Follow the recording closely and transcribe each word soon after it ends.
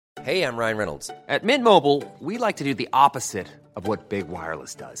Hey, I'm Ryan Reynolds. At Mint Mobile, we like to do the opposite of what Big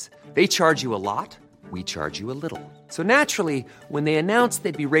Wireless does. They charge you a lot, we charge you a little. So naturally, when they announced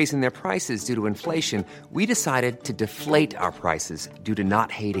they'd be raising their prices due to inflation, we decided to deflate our prices due to not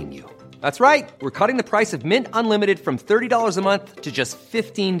hating you. That's right. We're cutting the price of Mint Unlimited from $30 a month to just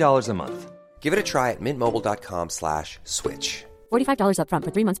 $15 a month. Give it a try at mintmobile.com/switch. $45 up front for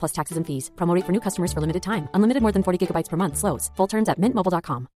 3 months plus taxes and fees. Promo rate for new customers for limited time. Unlimited more than 40 gigabytes per month. Slows full terms at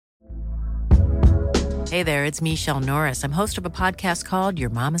mintmobile.com. Hey there, it's Michelle Norris. I'm host of a podcast called Your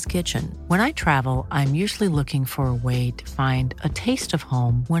Mama's Kitchen. When I travel, I'm usually looking for a way to find a taste of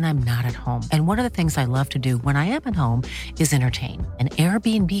home when I'm not at home. And one of the things I love to do when I am at home is entertain. And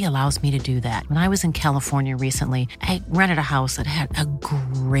Airbnb allows me to do that. When I was in California recently, I rented a house that had a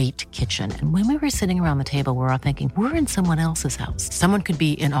great kitchen. And when we were sitting around the table, we're all thinking, we're in someone else's house. Someone could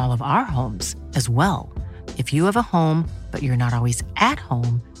be in all of our homes as well. If you have a home, but you're not always at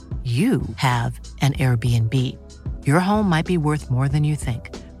home, you have an Airbnb. Your home might be worth more than you think.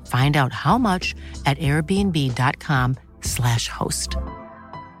 Find out how much at airbnb.com/host.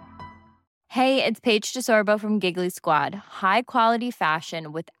 Hey, it's Paige DeSorbo from Giggly Squad. High quality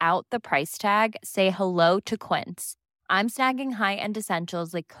fashion without the price tag. Say hello to Quince. I'm snagging high-end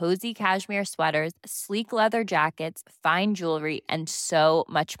essentials like cozy cashmere sweaters, sleek leather jackets, fine jewelry, and so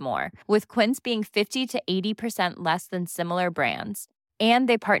much more. With Quince being 50 to 80% less than similar brands. And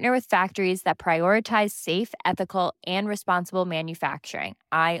they partner with factories that prioritize safe, ethical, and responsible manufacturing.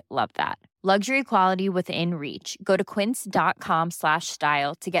 I love that. Luxury quality within reach. Go to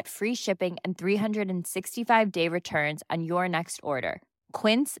quince.com/style to get free shipping and 365-day returns on your next order.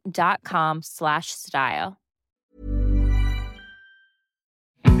 Quince.com/style.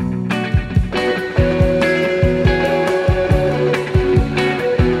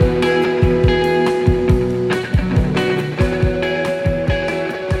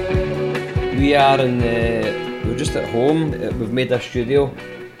 We're just at home. We've made a studio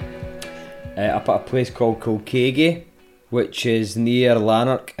up at a place called Kilkeggie, which is near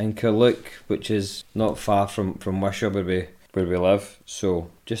Lanark and Carluke, which is not far from Wishaw where we live. So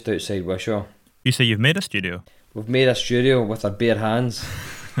just outside Wishaw. You say you've made a studio? We've made a studio with our bare hands.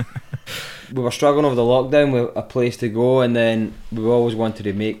 We were struggling over the lockdown with a place to go, and then we always wanted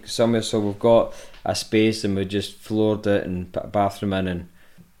to make somewhere, so we've got a space and we just floored it and put a bathroom in, and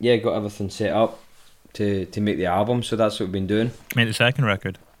yeah, got everything set up to make the album. So that's what we've been doing. Make the second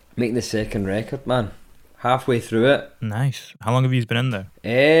record? Making the second record, man. Halfway through it. Nice. How long have you been in there?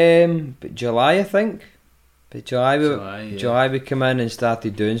 But July, I think. But July we came in and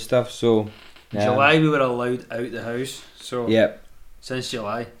started doing stuff. So July we were allowed out the house. So yep. Since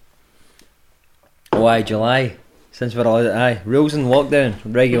July. Why July? Since we're allowed, rules and lockdown,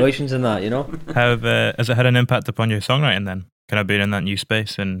 regulations and that, you know. Has it had an impact upon your songwriting then? Kind of being in that new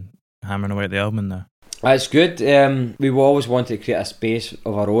space and hammering away at the album in there? It's good. We've always wanted to create a space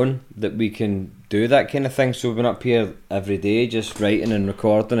of our own that we can do that kind of thing. So we've been up here every day just writing and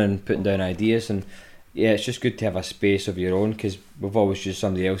recording and putting down ideas, and yeah, it's just good to have a space of your own because we've always used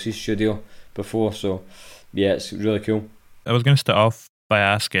somebody else's studio before. So yeah, it's really cool. I was going to start off by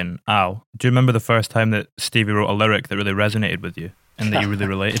asking, Al, do you remember the first time that Stevie wrote a lyric that really resonated with you and that you really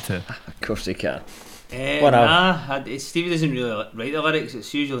related to? Of course he can. Stevie doesn't really write the lyrics,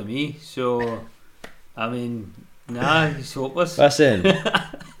 it's usually me, so I mean, he's hopeless. Listen,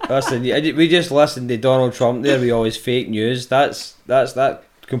 we just listened to Donald Trump there with all his fake news. That's that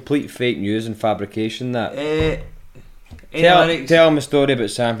complete fake news and fabrication. That tell him a story about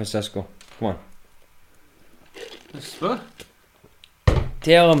San Francisco. Come on. What?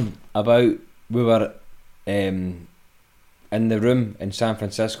 Tell him about we were in the room in San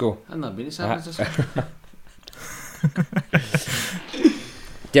Francisco. I've not been to San Francisco.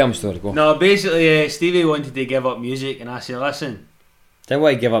 Tell him a story, go. No, basically Stevie wanted to give up music and I said, listen, didn't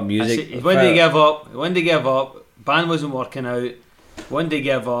want to give up music. He wanted to give up, band wasn't working out, wanted to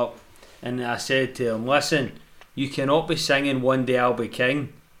give up, and I said to him, listen, you cannot be singing One Day I'll Be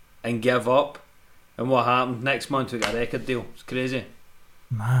King and give up. And what happened? Next month we got a record deal. It's crazy.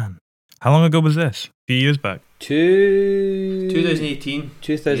 Man, how long ago was this? A few years back? 2018.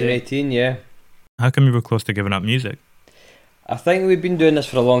 2018, yeah. How come you were close to giving up music? I think we've been doing this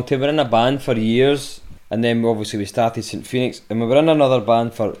for a long time. We're in a band for years, and then obviously we started St Phoenix, and we were in another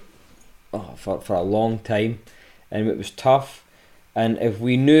band for a long time, and it was tough. And if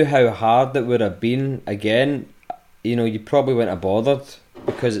we knew how hard it would have been again, you know, you probably wouldn't have bothered,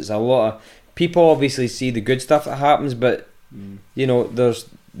 because it's a lot of people obviously see the good stuff that happens, but you know, there's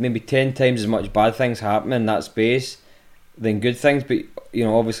maybe 10 times as much bad things happening in that space than good things. But you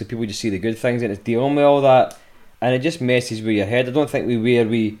know, obviously people just see the good things and it's dealing with all that, and it just messes with your head. I don't think we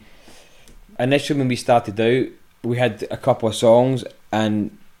initially when we started out, we had a couple of songs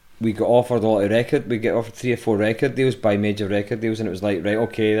and we got offered a lot of record. We got offered 3 or 4 record deals by major record deals, and it was like, right,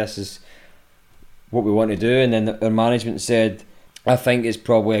 okay, this is what we want to do. And then our management said, I think it's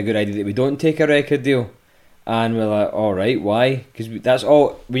probably a good idea that we don't take a record deal. And we're like, all right, why? Because that's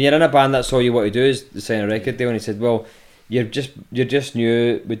all. When you're in a band, that's all you want to do is to sign a record deal. And he said, well, you're just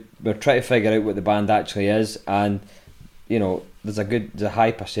new. We're trying to figure out what the band actually is, and you know, there's a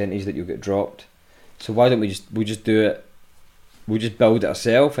high percentage that you'll get dropped. So why don't we just do it? We just build it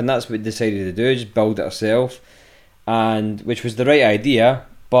ourselves, and that's what we decided to do. Just build it ourselves, and which was the right idea.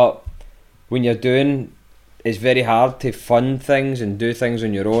 But when you're doing, it's very hard to fund things and do things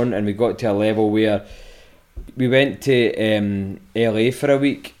on your own. And we got to a level where we went to LA for a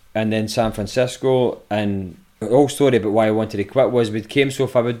week and then San Francisco. And the whole story about why I wanted to quit was we came so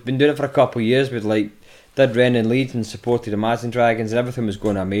far. We'd been doing it for a couple of years. We'd did Ren and Leeds and supported Imagine Dragons, and everything was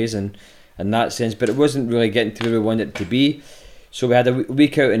going amazing in that sense, but it wasn't really getting to where we wanted it to be. So we had a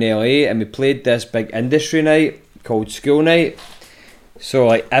week out in LA and we played this big industry night called School Night. So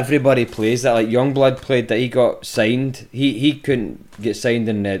like everybody plays that. Like Youngblood played that. He got signed. He couldn't get signed,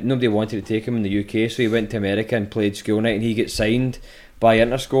 and nobody wanted to take him in the UK, so he went to America and played School Night, and he gets signed by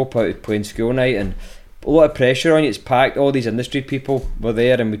Interscope out of playing School Night. And a lot of pressure on you. It's packed. All these industry people were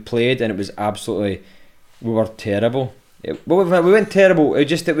there, and we played, and it was absolutely, we were terrible. We went terrible. It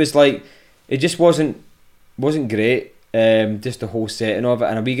just wasn't great. Just the whole setting of it,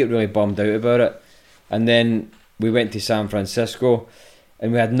 and we get really bummed out about it. And then we went to San Francisco,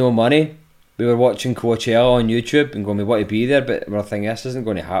 and we had no money. We were watching Coachella on YouTube and going, we want to be there, but we're thinking this isn't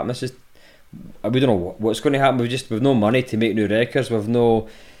going to happen. This is, we don't know what's going to happen. We've no money to make new records.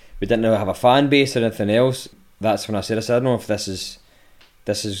 We didn't have a fan base or anything else. That's when I said, I don't know if this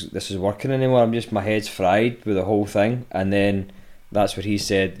is working anymore. My head's fried with the whole thing. And then that's what he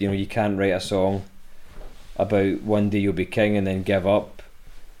said, you can't write a song about one day you'll be king and then give up.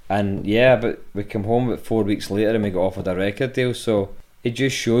 And yeah, but we come home about 4 weeks later and we got offered a record deal. So it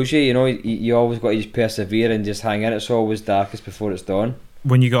just shows you, you always got to just persevere and just hang in. It's always darkest before it's dawn.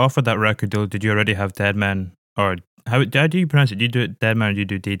 When you got offered that record deal, did you already have Dead Men? Or how do you pronounce it? Do you do it Dead Men or do you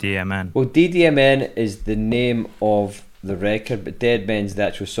do DDMN? Well, DDMN is the name of the record, but Dead Men's the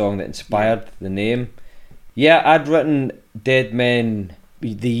actual song that inspired the name. Yeah, I'd written Dead Men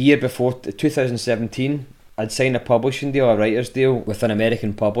the year before, 2017. I'd signed a publishing deal, a writer's deal with an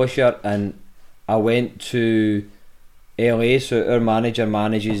American publisher, and I went to LA. So our manager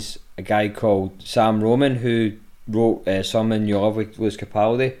manages a guy called Sam Roman, who wrote Someone You Love with Lewis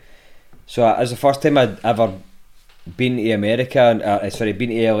Capaldi. So it was the first time I'd ever been to America, been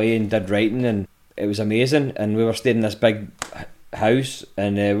to LA and did writing, and it was amazing. And we were staying in this big house,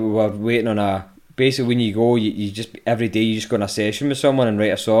 and we were waiting on basically when you go, you just every day you just go on a session with someone and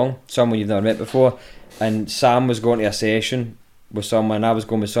write a song, someone you've never met before. And Sam was going to a session with someone, I was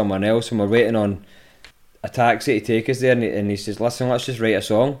going with someone else, and we're waiting on a taxi to take us there, and he says, listen, let's just write a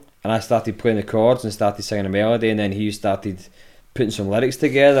song. And I started playing the chords and started singing a melody, and then he started putting some lyrics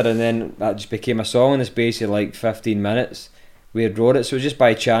together, and then that just became a song in the space of like 15 minutes. We had wrote it, so it was just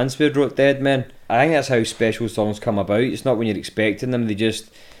by chance we had wrote Dead Men. I think that's how special songs come about. It's not when you're expecting them,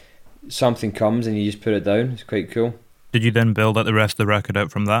 something comes and you just put it down. It's quite cool. Did you then build out the rest of the record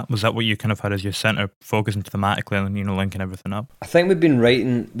out from that? Was that what you kind of had as your centre, focusing thematically and linking everything up? I think we'd been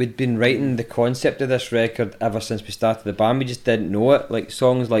writing the concept of this record ever since we started the band. We just didn't know it. Like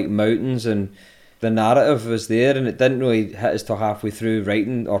songs like Mountains, and the narrative was there, and it didn't really hit us till halfway through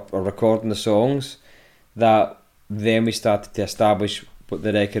writing or recording the songs that then we started to establish what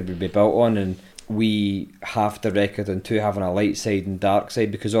the record would be built on. And we halved the record into having a light side and dark side,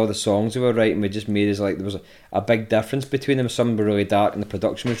 because all the songs we were writing, we just made us like there was a big difference between them. Some were really dark and the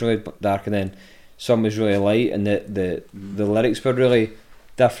production was really dark, and then some was really light and the lyrics were really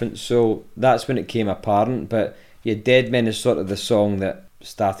different. So that's when it came apparent. But yeah, Dead Men is sort of the song that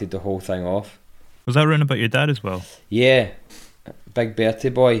started the whole thing off. Was that written about your dad as well? Yeah, Big Bertie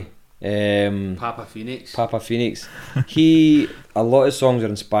boy. Papa Phoenix. A lot of songs are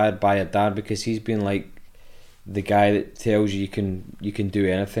inspired by a dad, because he's been like the guy that tells you you can do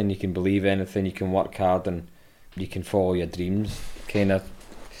anything, you can believe anything, you can work hard, and you can follow your dreams. Kind of,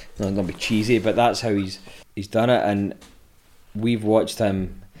 not be cheesy, but that's how he's done it. And we've watched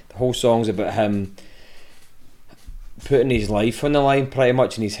him. The whole song's about him putting his life on the line, pretty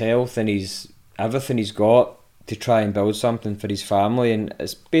much, in his health and everything he's got, to try and build something for his family. And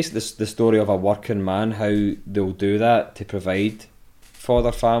it's basically the story of a working man, how they'll do that to provide for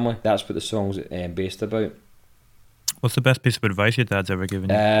their family. That's what the song's based about. What's the best piece of advice your dad's ever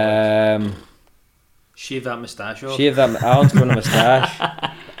given you? Shave that moustache off. Alan's got a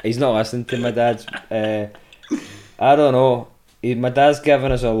moustache. He's not listening to my dad's. I don't know. My dad's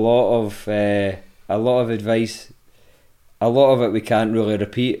given us a lot of advice. A lot of it we can't really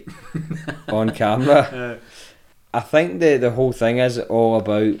repeat on camera. I think the whole thing is all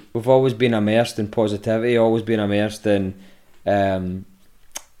about, we've always been immersed in positivity, always been immersed in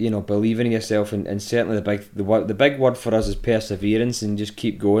believing in yourself, and certainly the big word for us is perseverance, and just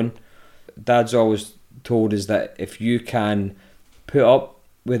keep going. Dad's always told us that if you can put up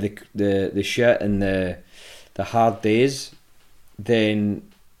with the shit and the hard days, then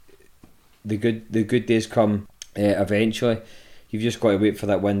the good days come eventually. You've just got to wait for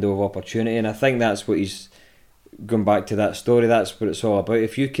that window of opportunity, and I think that's what he's going back to, that story. That's what it's all about.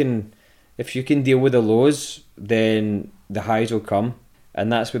 If you can deal with the lows, then the highs will come,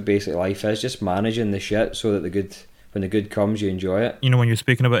 and that's what basic life is, just managing the shit so that when the good comes, you enjoy it. When you're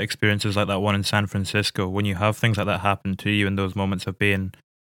speaking about experiences like that one in San Francisco, when you have things like that happen to you in those moments of being,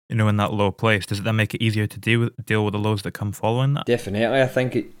 in that low place, does that make it easier to deal with the lows that come following that? Definitely. I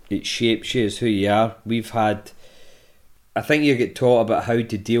think it shapes you as who you are. I think you get taught about how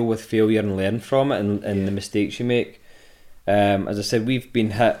to deal with failure and learn from it, and the mistakes you make. As I said, we've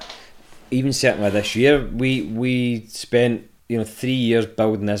been hit, even certainly this year, we spent 3 years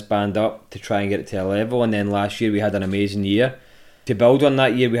building this band up to try and get it to a level, and then last year we had an amazing year. To build on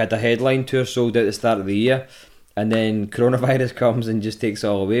that year, we had a headline tour sold out at the start of the year, and then coronavirus comes and just takes it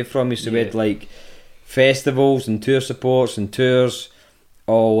all away from you. So we had like festivals and tour supports and tours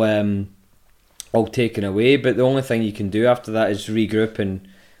all taken away, but the only thing you can do after that is regroup and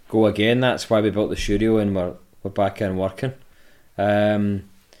go again. That's why we built the studio, and we're back in working. But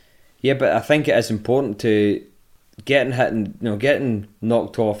I think it is important to getting hit and getting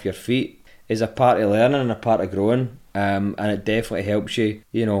knocked off your feet is a part of learning and a part of growing, and it definitely helps you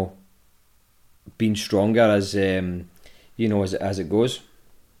being stronger as it goes.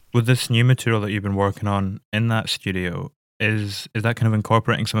 With this new material that you've been working on in that studio, is that kind of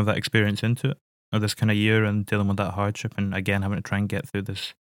incorporating some of that experience into it, or this kind of year and dealing with that hardship, and again having to try and get through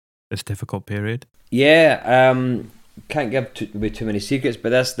this difficult period? Can't give away too many secrets, but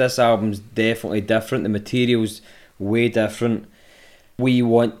this album's definitely different. The material's way different. We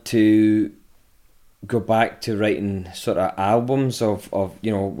want to go back to writing sort of albums of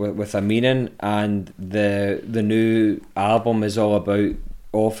with a meaning, and the new album is all about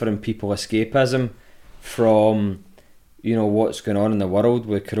offering people escapism from what's going on in the world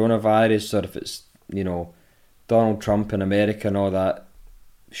with coronavirus, or if it's Donald Trump in America and all that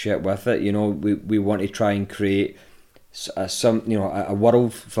shit with it. We want to try and create a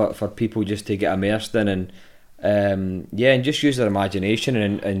world for people just to get immersed in, and just use their imagination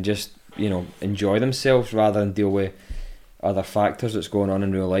and just enjoy themselves rather than deal with other factors that's going on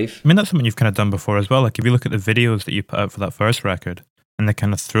in real life. I mean, that's something you've kind of done before as well. Like if you look at the videos that you put out for that first record, and the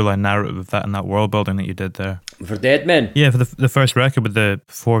kind of through-line narrative of that and that world building that you did there. For Dead Men? Yeah, for the first record with the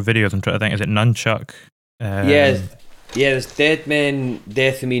 4 videos, I'm trying to think, is it Nunchuck? There's Dead Men,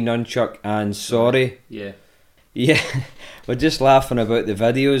 Death of Me, Nunchuck, and Sorry. Yeah. We're just laughing about the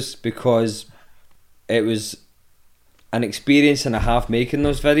videos because it was an experience and a half making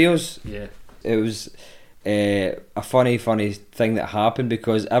those videos. Yeah. It was a funny thing that happened,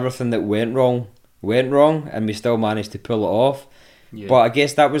 because everything that went wrong, and we still managed to pull it off. Yeah. But I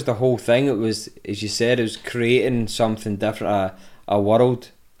guess that was the whole thing. It was, as you said, it was creating something different, a world.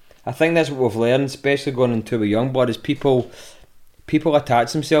 I think that's what we've learned, especially going into with Youngblood, is people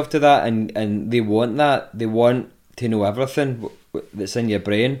attach themselves to that, and they want that. They want to know everything that's in your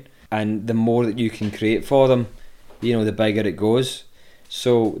brain, and the more that you can create for them, the bigger it goes.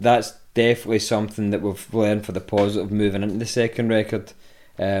 So that's definitely something that we've learned for the positive moving into the second record,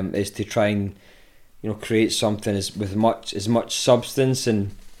 is to try and create something with as much substance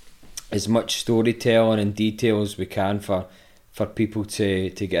and as much storytelling and detail as we can for people to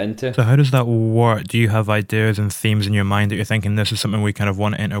get into. So how does that work? Do you have ideas and themes in your mind that you're thinking this is something we kind of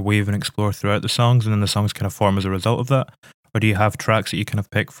want to interweave and explore throughout the songs, and then the songs kind of form as a result of that? Or do you have tracks that you kind of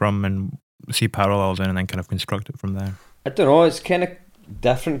pick from and see parallels in and then kind of construct it from there? I don't know, it's kind of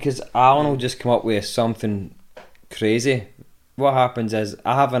different because Alan will just come up with something crazy. What happens is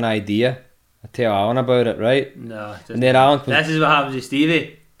I have an idea, I tell Alan about it, right? No, and then Alan this is what happens to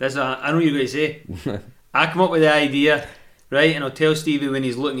Stevie. This is what I know what you're going to say. I come up with the idea, right, and I'll tell Stevie when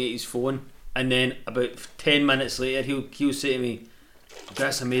he's looking at his phone, and then about 10 minutes later he'll say to me, "I've got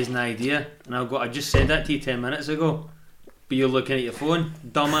this amazing idea," and I'll go, "I just said that to you 10 minutes ago, but you're looking at your phone,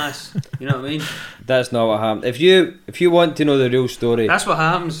 dumbass." You know what I mean? That's not what happened. If you want to know the real story, that's what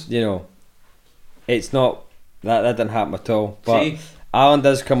happens. It's not that didn't happen at all. But see? Alan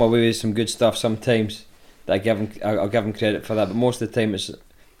does come away with some good stuff sometimes. That I'll give him credit for that. But most of the time,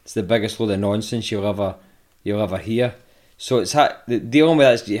 it's the biggest load of nonsense you'll ever hear. So it's dealing with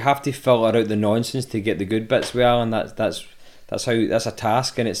that is you have to filter out the nonsense to get the good bits well, and that's a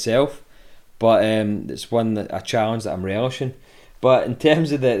task in itself. But it's a challenge that I'm relishing. But in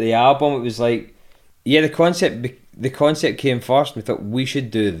terms of the album, it was like, yeah, the concept came first. We thought we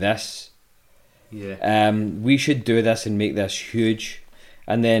should do this. Yeah. We should do this and make this huge.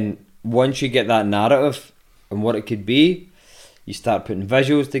 And then once you get that narrative and what it could be, you start putting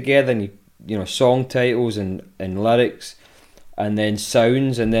visuals together, and you know, song titles and lyrics, and then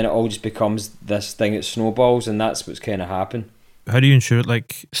sounds, and then it all just becomes this thing that snowballs, and that's what's kind of happened. How do you ensure it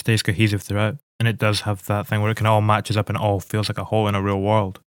like stays cohesive throughout, and it does have that thing where it kind of all matches up and it all feels like a whole in a real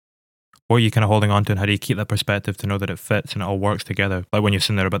world? What are you kind of holding on to, and how do you keep that perspective to know that it fits and it all works together? Like when you're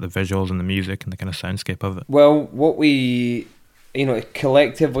sitting there about the visuals and the music and the kind of soundscape of it. Well, what we, you know,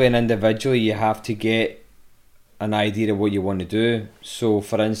 collectively and individually, you have to get an idea of what you want to do. So,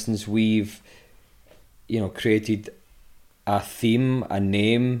 for instance, we've, you know, created a theme, a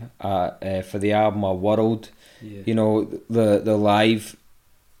name for the album, a world. Yeah. You know, the live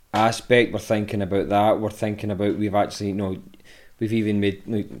aspect, we're thinking about that. We're thinking about, we've actually, you know, we've even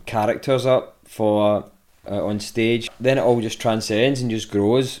made characters up for on stage. Then it all just transcends and just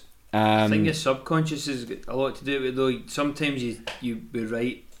grows. I think your subconscious has got a lot to do with it, though. Sometimes you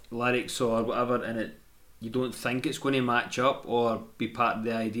write lyrics or whatever, and you don't think it's going to match up or be part of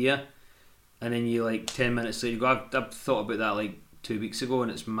the idea, and then you like 10 minutes later you go, I've thought about that like 2 weeks ago, and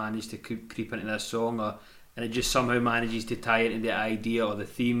it's managed to creep into this song, and it just somehow manages to tie into the idea or the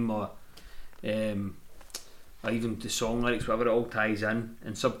theme or even the song lyrics, whatever. It all ties in,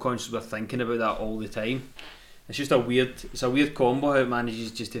 and subconsciously we're thinking about that all the time. It's just a weird combo how it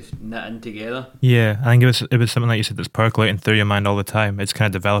manages just to knit in together. Yeah, I think it was something like you said that's percolating through your mind all the time. It's kind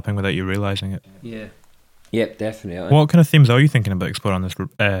of developing without you realising it. Yeah. Yep, definitely. What kind of themes are you thinking about exploring on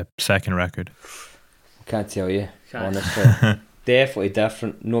this second record? Can't tell you, honestly. Definitely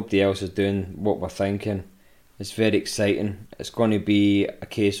different. Nobody else is doing what we're thinking. It's very exciting. It's going to be a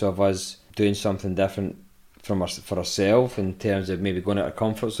case of us doing something different for ourselves in terms of maybe going out of our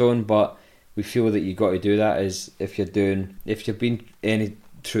comfort zone, but we feel that you've got to do that. Is if you've been any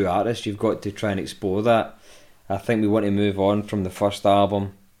true artist, you've got to try and explore that. I think we want to move on from the first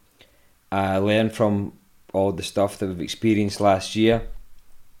album, learn from all the stuff that we've experienced last year,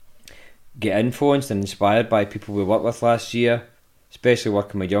 get influenced and inspired by people we worked with last year, especially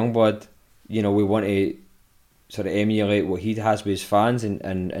working with Youngblood. You know, we want to sort of emulate what he has with his fans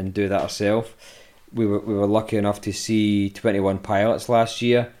and do that ourselves. We were lucky enough to see 21 Pilots last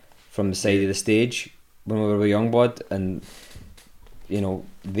year from the side of the stage when we were with Youngblood, and you know,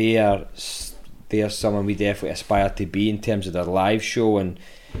 they are someone we definitely aspire to be in terms of their live show. And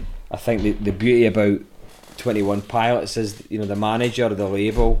I think the beauty about 21 Pilots is, you know, the manager of the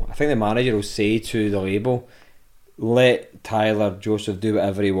label, I think the manager will say to the label, let Tyler Joseph do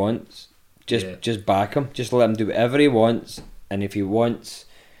whatever he wants, just back him, just let him do whatever he wants, and if he wants,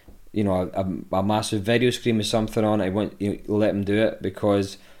 you know, a massive video screen with something on it, let him do it,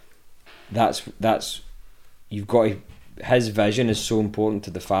 because that's you've got to, his vision is so important to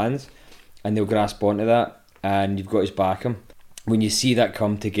the fans, and they'll grasp onto that, and you've got to back him. When you see that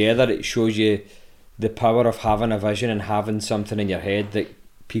come together, it shows you the power of having a vision and having something in your head that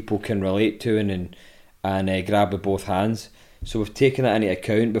people can relate to and grab with both hands. So we've taken that into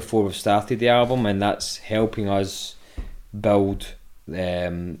account before we've started the album, and that's helping us build you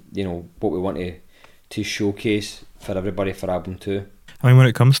know, what we want to showcase for everybody for album 2. I mean, when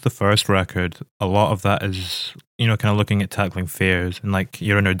it comes to the first record, a lot of that is, you know, kind of looking at tackling fears and like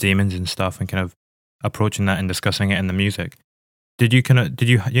your inner demons and stuff, and kind of approaching that and discussing it in the music. Did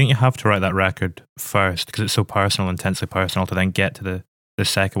you have to write that record first because it's so personal, intensely personal, to then get to the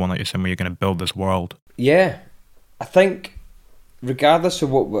second one, like you're saying, where you're going to build this world? Yeah, I think regardless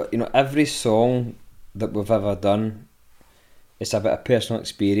of what, you know, every song that we've ever done, it's a bit of personal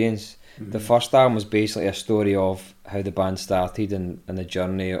experience. Mm-hmm. The first album was basically a story of how the band started and the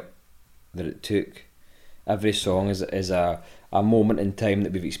journey that it took. Every song is a moment in time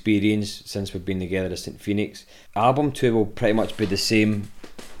that we've experienced since we've been together as St. Phoenix. Album 2 will pretty much be the same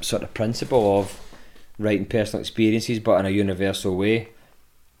sort of principle of writing personal experiences, but in a universal way.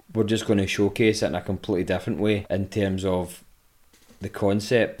 We're just going to showcase it in a completely different way in terms of the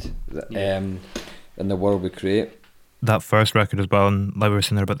concept and the world we create. That first record as well, and like we were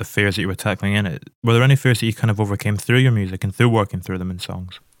saying there about the fears that you were tackling in it, were there any fears that you kind of overcame through your music and through working through them in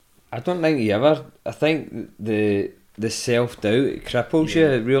songs? I don't think you ever. I think the self-doubt cripples you.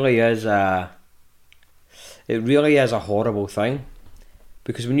 It really is a horrible thing,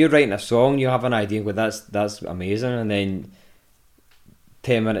 because when you're writing a song, you have an idea, well, that's amazing, and then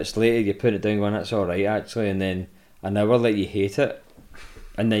 10 minutes later you put it down going, that's alright actually, and then an hour later you hate it,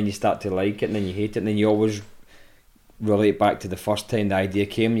 and then you start to like it, and then you hate it, and then you always relate back to the first time the idea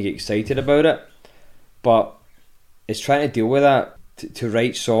came and you get excited about it. But it's trying to deal with that, to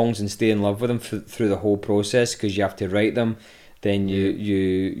write songs and stay in love with them through the whole process, because you have to write them, then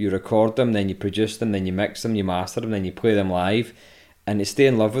you record them, then you produce them, then you mix them, you master them, then you play them live, and to stay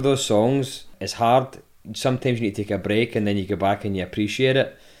in love with those songs is hard. Sometimes you need to take a break and then you go back and you appreciate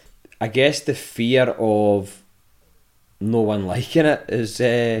it. I guess the fear of no one liking it is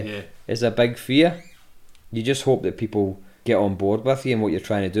a big fear. You just hope that people get on board with you and what you're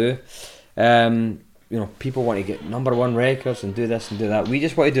trying to do. People want to get number one records and do this and do that. We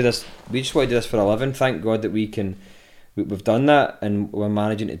just want to do this. We just want to do this for a living. Thank God that we've done that and we're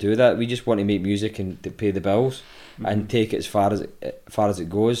managing to do that. We just want to make music and to pay the bills and take it as far as it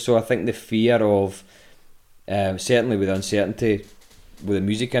goes. So I think the fear of certainly with uncertainty with the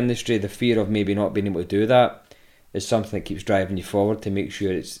music industry, the fear of maybe not being able to do that is something that keeps driving you forward to make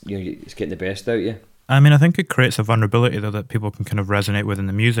sure it's getting the best out of you. I mean, I think it creates a vulnerability though that people can kind of resonate with in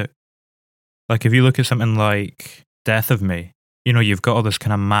the music. Like if you look at something like Death of Me, you've got all this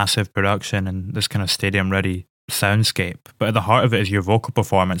kind of massive production and this kind of stadium ready soundscape, but at the heart of it is your vocal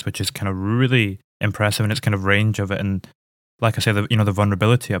performance, which is kind of really impressive in its kind of range of it. And like I say, the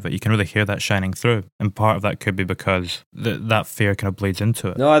vulnerability of it, you can really hear that shining through. And part of that could be because that fear kind of bleeds into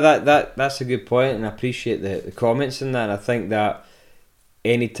it. No, that's a good point, and I appreciate the comments in that. And I think that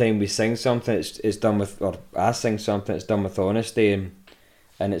anytime we sing something, it's done with, or I sing something, it's done with honesty,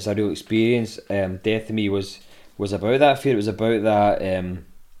 and it's a real experience. Death of Me was about that fear. It was about that.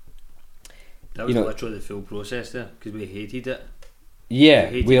 That was literally the full process there, because we hated it. Yeah,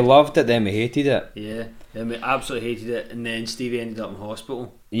 we loved it, then we hated it. Yeah, then we absolutely hated it, and then Stevie ended up in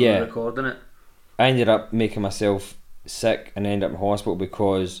hospital. Yeah, recording it. I ended up making myself sick and ended up in hospital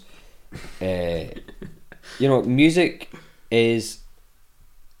because, music is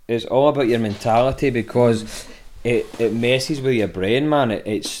all about your mentality, because it messes with your brain, man.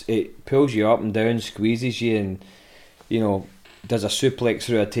 It pulls you up and down, squeezes you, and does a suplex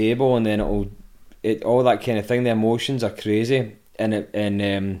through a table, and then all that kind of thing. The emotions are crazy. And it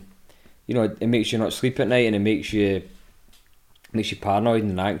makes you not sleep at night, and it makes you paranoid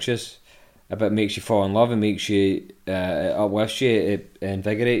and anxious. It makes you fall in love, and makes you uplifts you, it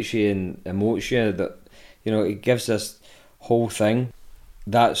invigorates you and emotes you. That it gives this whole thing.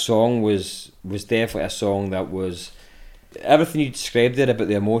 That song was definitely a song that was everything you described there about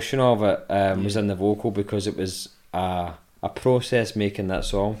the emotion of it was in the vocal, because it was a process making that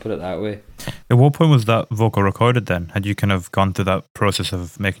song, put it that way. At what point was that vocal recorded then? Had you kind of gone through that process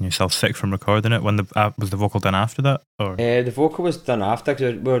of making yourself sick from recording it? When was the vocal done after that? Or the vocal was done after,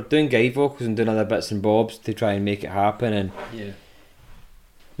 because we were doing guide vocals and doing other bits and bobs to try and make it happen. And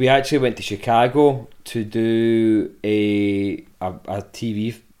we actually went to Chicago to do a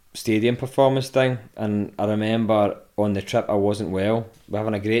TV stadium performance thing, and I remember on the trip I wasn't well. We were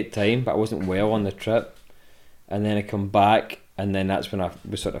having a great time, but I wasn't well on the trip. And then I come back, and then that's when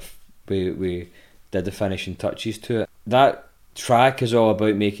we did the finishing touches to it. That track is all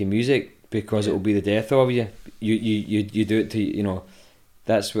about making music, because it will be the death of you. You do it to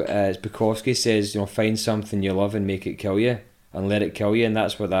That's what Bukowski says. Find something you love and make it kill you, and let it kill you, and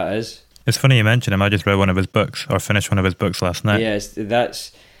that's what that is. It's funny you mention him. I just read one of his books, or finished one of his books last night. Yeah,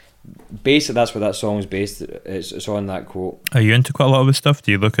 that's what that song's based. It's on that quote. Are you into quite a lot of his stuff?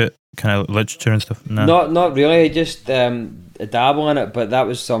 Do you look at kind of literature and stuff? No. Not really. I just dabble in it, but that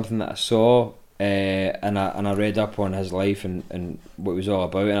was something that I saw, and I read up on his life and what it was all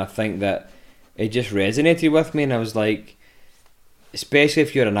about, and I think that it just resonated with me, and I was like, especially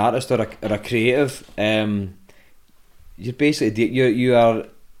if you're an artist or a creative, you're basically you are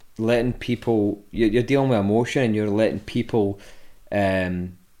letting people, you're dealing with emotion, and you're letting people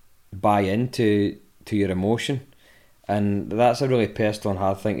buy into your emotion, and that's a really personal and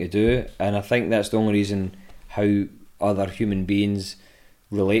hard thing to do. And I think that's the only reason how other human beings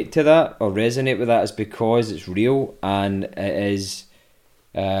relate to that or resonate with that is because it's real, and it is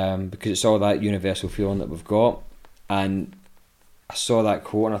because it's all that universal feeling that we've got. And I saw that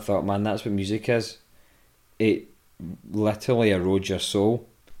quote and I thought, man, that's what music is. It literally erodes your soul.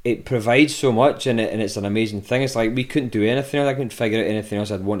 It provides so much, and it's an amazing thing. It's like we couldn't do anything else. I couldn't figure out anything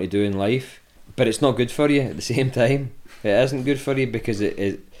else I'd want to do in life. But it's not good for you at the same time. It isn't good for you because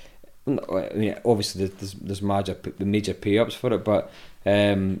I mean, obviously there's major pay-ups for it, but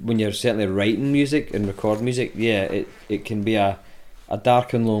when you're certainly writing music and recording music, yeah, it can be a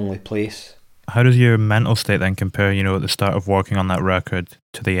dark and lonely place. How does your mental state then compare, you know, at the start of working on that record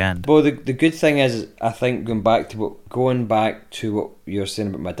to the end? Well, the good thing is, I think going back to what you were saying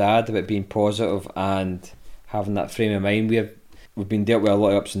about my dad, about being positive and having that frame of mind, we've been dealt with a lot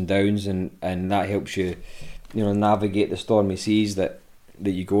of ups and downs, and that helps you, you know, navigate the stormy seas that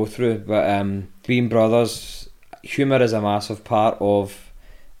you go through. But being brothers, humour is a massive part of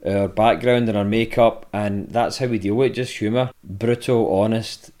our background and our makeup, and that's how we deal with it, just humour. Brutal,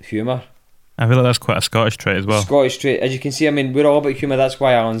 honest humour. I feel like that's quite a Scottish trait as well. Scottish trait, as you can see. I mean, we're all about humour. That's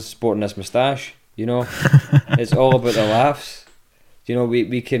why Alan's sporting this moustache. You know, it's all about the laughs. You know,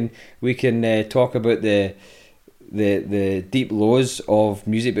 we can talk about the deep lows of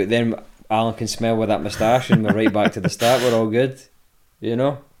music, but then Alan can smell with that moustache, and we're right back to the start. We're all good. You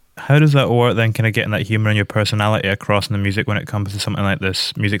know. How does that work then, kind of getting that humour and your personality across in the music when it comes to something like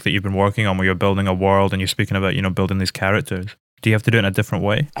this music that you've been working on, where you're building a world and you're speaking about, you know, building these characters? Do you have to do it in a different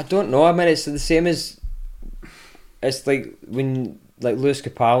way? I don't know. I mean, it's the same as, it's like when, like Lewis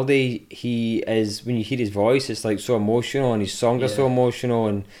Capaldi, when you hear his voice, it's like so emotional, and his songs are so emotional,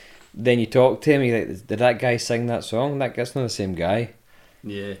 and then you talk to him, you're like, did that guy sing that song? That's not the same guy.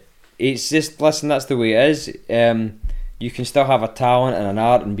 Yeah. It's just, listen, that's the way it is. You can still have a talent and an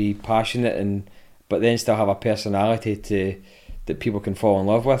art and be passionate, but then still have a personality that people can fall in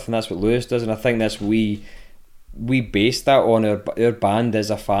love with, and that's what Lewis does. And I think that's we base that on our band as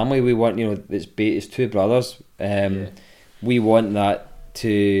a family. We want, you know, it's two brothers. We want that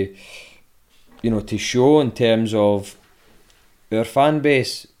to, you know, to show in terms of our fan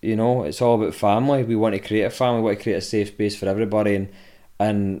base. You know, it's all about family. We want to create a family. We want to create a safe space for everybody,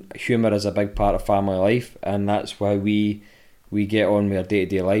 and humour is a big part of family life, and that's why we get on with our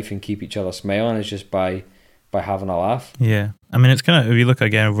day-to-day life and keep each other smiling, is just by having a laugh. Yeah. I mean, it's kind of, if you look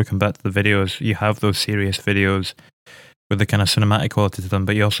again, if we come back to the videos, you have those serious videos with the kind of cinematic quality to them,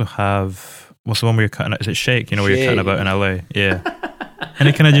 but you also have, what's the one where you're cutting, is it Shake, you know, where you're cutting about in LA? Yeah. And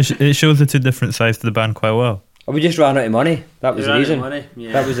it kind of it shows the two different sides to the band quite well. We just ran out of money. That was the reason.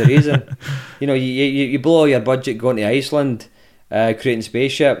 That was the reason. You know, you blow all your budget going to Iceland, creating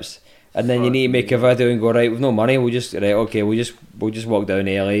spaceships, and then you need to make a video and go, right, with no money, we'll just walk down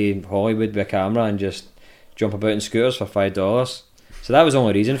to LA, Hollywood with a camera and just jump about in scooters for $5. So that was the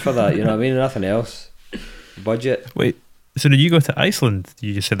only reason for that, you know what I mean? Nothing else. Budget. Wait, so did you go to Iceland?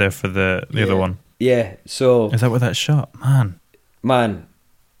 You just said there for the other one? Yeah, so... Is that where that shot? Man.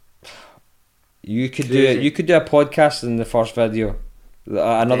 You could do it. You could do a podcast in the first video.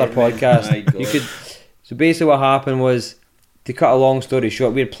 Another podcast. You could... So basically what happened was, to cut a long story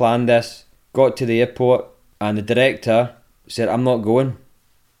short, we had planned this, got to the airport, and the director said, I'm not going.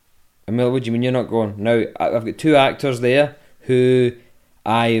 I'm like, what do you mean you're not going? Now, I've got two actors there who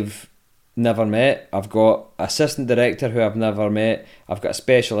I've never met. I've got an assistant director who I've never met. I've got a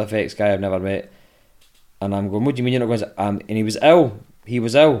special effects guy I've never met. And I'm going, what do you mean you're not going? And he was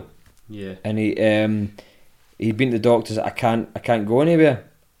ill. Yeah. And he'd been to the doctors. I can't go anywhere.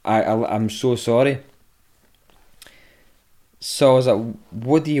 I'm so sorry. So I was like,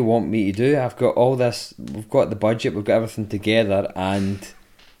 what do you want me to do? I've got all this, we've got the budget, we've got everything together, and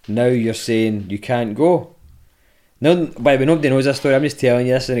now you're saying you can't go. No, by the way, nobody knows this story, I'm just telling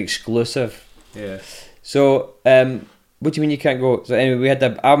you, this is an exclusive. Yeah. So, what do you mean you can't go? So anyway,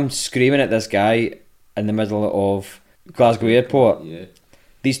 I'm screaming at this guy in the middle of Glasgow Airport. Yeah.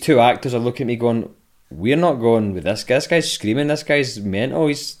 These two actors are looking at me going, we're not going with this guy. This guy's screaming, this guy's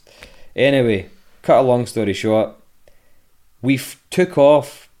mental. Anyway, cut a long story short, we took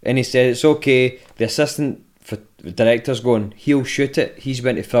off, and he said it's okay. The assistant for the director's going, he'll shoot it. He's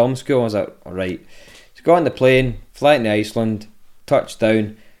went to film school. I was like, alright. So got on the plane, fly into Iceland, touched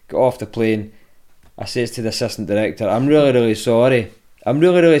down, got off the plane. I says to the assistant director, I'm really, really sorry. I'm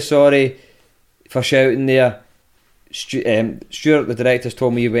really, really sorry for shouting there. Stuart, the director's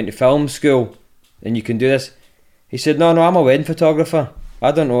told me you went to film school and you can do this. He said, no, I'm a wedding photographer. I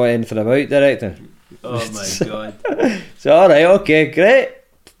don't know anything about directing. Oh my god. So alright, okay, great.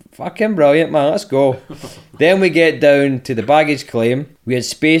 Fucking brilliant, man, let's go. Then we get down to the baggage claim. We had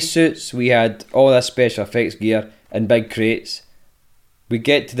spacesuits, we had all this special effects gear in big crates. We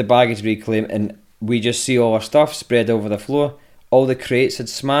get to the baggage reclaim and we just see all our stuff spread over the floor. All the crates had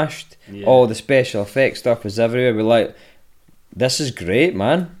smashed. Yeah. All the special effects stuff was everywhere. We're like, this is great,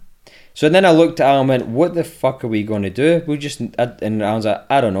 man. So then I looked at Alan and went, what the fuck are we going to do? And Alan's like,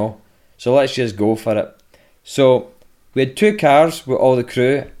 I don't know. So let's just go for it. So we had 2 cars with all the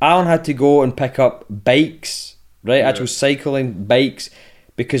crew. Alan had to go and pick up bikes, right? Yeah. Actual cycling bikes,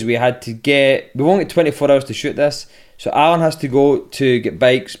 because we won't get 24 hours to shoot this. So Alan has to go to get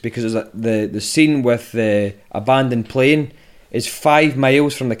bikes because there's the scene with the abandoned plane. is 5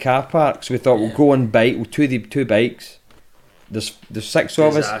 miles from the car park. So we thought we'll go on bike. We'll two bikes. There's 6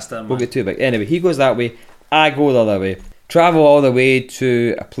 of us. Disaster, We'll man. get 2 bikes. Anyway, he goes that way. I go the other way. Travel all the way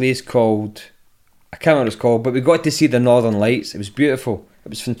to a place called, I can't remember what it's called, but we got to see the Northern Lights. It was beautiful. It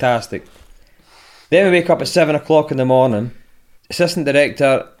was fantastic. Then we wake up at 7 o'clock in the morning. Assistant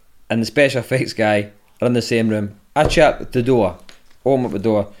director and the special effects guy are in the same room. I chat at the door. Open up the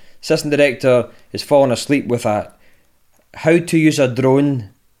door. Assistant director is falling asleep with a how to use a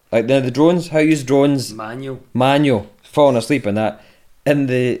drone, like the drones, how to use drones manual. Falling asleep in that. And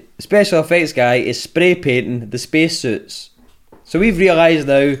the special effects guy is spray painting the spacesuits. So we've realised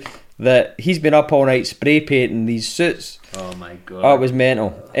now that he's been up all night spray painting these suits. Oh my god. Oh, it was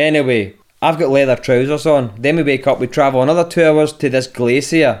mental. Anyway, I've got leather trousers on. Then we wake up, we travel another 2 hours to this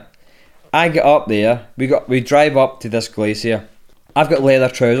glacier. I get up there, we drive up to this glacier. I've got leather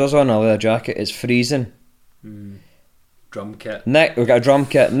trousers on, a leather jacket, it's freezing. Drum kit. We've got a drum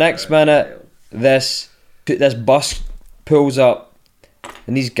kit. Next minute, this bus pulls up,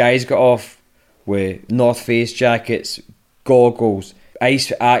 and these guys got off with North Face jackets, goggles,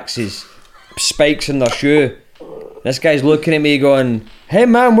 ice axes, spikes in their shoe. This guy's looking at me going, "Hey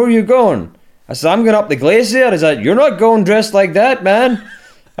man, where are you going?" I said, "I'm going up the glacier." He's like, "You're not going dressed like that, man."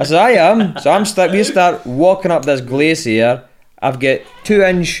 I said, "I am." So we start walking up this glacier. I've got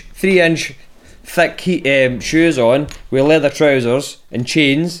 2-inch, 3-inch thick shoes on with leather trousers and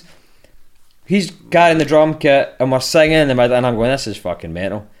chains. He's carrying the drum kit and we're singing and I'm going, this is fucking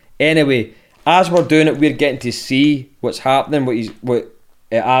mental. Anyway, as we're doing it, we're getting to see what's happening, what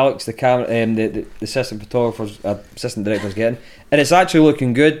Alex, the camera, the assistant photographer's, assistant director's getting, and it's actually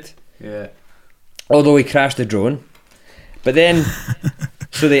looking good. Yeah. Although he crashed the drone. But then,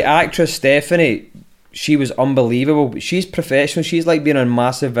 so the actress Stephanie, she was unbelievable. But she's professional. She's like being on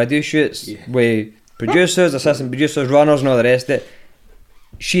massive video shoots with producers, assistant producers, runners, and all the rest of it.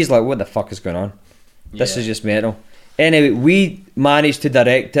 She's like, what the fuck is going on? This is just mental. Anyway, we managed to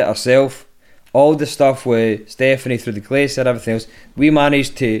direct it ourselves. All the stuff with Stephanie through the glacier and everything else, we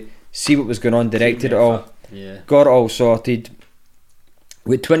managed to see what was going on, directed it all, got it all sorted.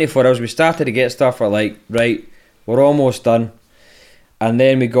 With 24 hours, we started to get stuff. We're like, right, we're almost done. And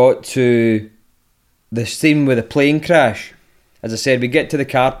then we got to the scene with the plane crash. As I said, we get to the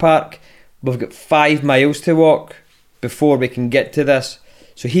car park. We've got 5 miles to walk before we can get to this.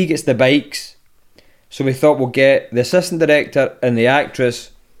 So he gets the bikes. So we thought we'll get the assistant director and the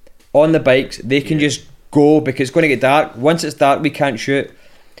actress on the bikes. They can just go because it's going to get dark. Once it's dark, we can't shoot.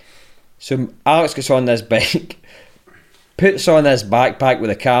 So Alex gets on this bike, puts on this backpack with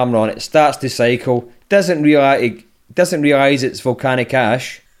a camera on it, starts to cycle, doesn't realise it's volcanic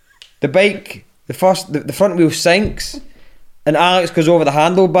ash. The bike, the front wheel sinks, and Alex goes over the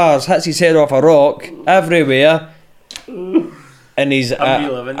handlebars, hits his head off a rock everywhere, and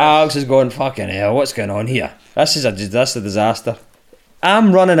Alex is going, fucking hell, what's going on here? This is a disaster.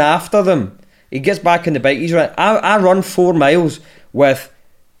 I'm running after them. He gets back on the bike. He's running. I run 4 miles with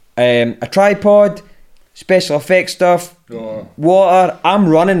a tripod, special effects stuff, water. I'm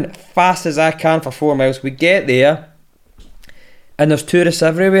running fast as I can for 4 miles. We get there, and there's tourists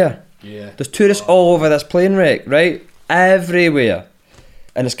everywhere. Yeah. There's tourists all over this plane wreck, right? Everywhere.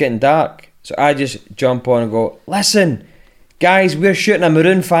 And it's getting dark. So I just jump on and go, listen, guys, we're shooting a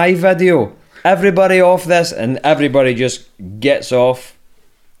Maroon 5 video. Everybody off this, and everybody just gets off,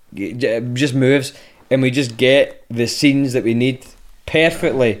 just moves, and we just get the scenes that we need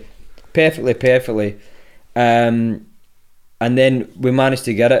perfectly. And then we managed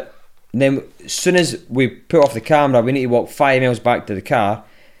to get it. And then as soon as we put off the camera, we need to walk 5 miles back to the car.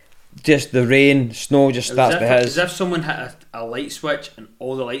 Just the rain, snow just starts to hit us. As if someone hit a light switch and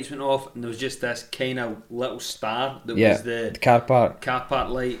all the lights went off, and there was just this kind of little star that was the car park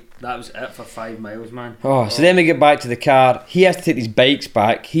light. That was it for 5 miles, man. So then we get back to the car. He has to take his bikes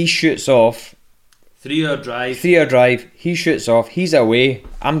back. He shoots off. 3-hour drive. 3-hour drive. He shoots off. He's away.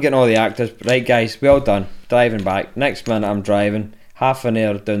 I'm getting all the actors. Right, guys, we all done. Driving back. Next minute, I'm driving. Half an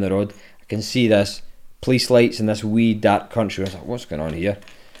hour down the road. I can see this police lights in this wee dark country. I was like, what's going on here?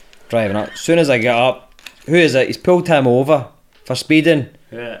 Driving up. As soon as I get up, who is it? He's pulled him over for speeding.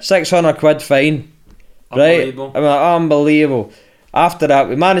 Yeah. 600 quid fine. Right? I'm like, unbelievable. After that,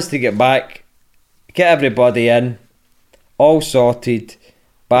 we managed to get back, get everybody in, all sorted,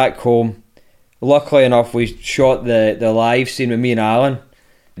 back home. Luckily enough, we shot the live scene with me and Alan.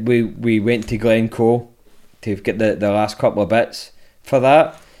 We went to Glencoe to get the last couple of bits for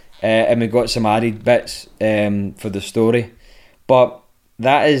that, and we got some added bits for the story. But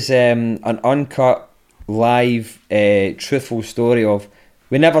that is an uncut, live, truthful story of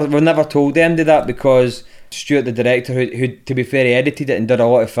we never told them to that, because Stuart, the director, who to be fair, he edited it and did a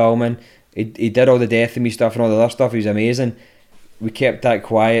lot of filming. He did all the Death of Me stuff and all the other stuff. He was amazing. We kept that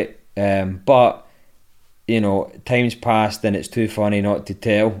quiet, but you know, time's passed and it's too funny not to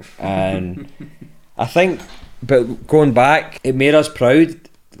tell. And I think, but going back, it made us proud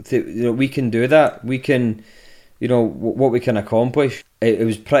that, you know, we can do that. We can, you know, what we can accomplish. It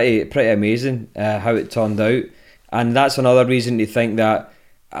was pretty amazing how it turned out, and that's another reason to think that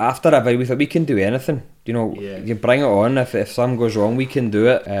after a video, we thought we can do anything. You know, you bring it on. If something goes wrong, we can do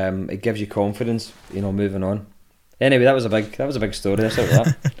it. It gives you confidence, you know, moving on. Anyway, that was a big story. That's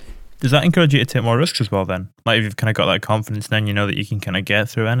that. Does that encourage you to take more risks as well then? Like, if you've kind of got that confidence, then you know that you can kind of get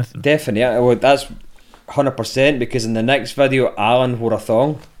through anything. Definitely, yeah. Well, that's 100%, because in the next video, Alan wore a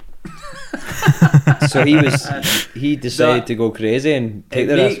thong. So he decided to go crazy and take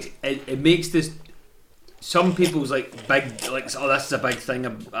the risk. It makes this. Some people's like big, like, oh, this is a big thing,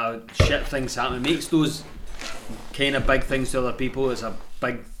 shit things happen. It makes those kind of big things to other people. It's a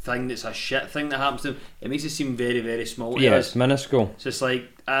big thing that's a shit thing that happens to them. It makes it seem very, very small to us. It's minuscule. So it's like,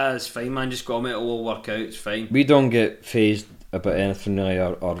 it's fine, man, just go on it, it'll all work out, it's fine. We don't get phased about anything really,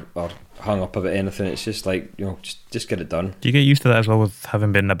 or hung up about anything. It's just like, you know, just get it done. Do you get used to that as well with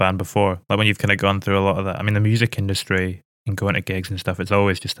having been in a band before? Like when you've kind of gone through a lot of that. I mean, the music industry and going to gigs and stuff, it's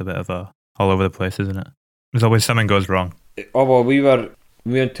always just a bit of a all over the place, isn't it? There's always something goes wrong. Oh, well, we were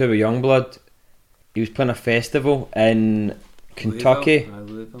on tour with Youngblood. He was playing a festival in Kentucky,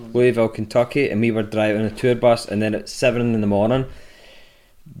 Louisville, Kentucky, and we were driving a tour bus, and then at 7 in the morning,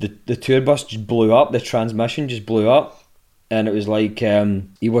 the tour bus just blew up. The transmission just blew up, and it was like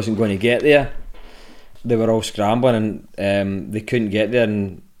he wasn't going to get there. They were all scrambling, and they couldn't get there,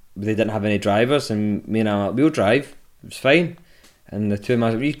 and they didn't have any drivers. And me and I were like, we'll drive. It was fine. And the two of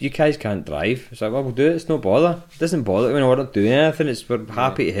us, you guys can't drive. It's like, well, we'll do it. It's no bother. It doesn't bother. I mean, we're not doing anything. We're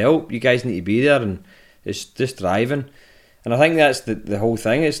happy to help. You guys need to be there, and it's just driving. And I think that's the whole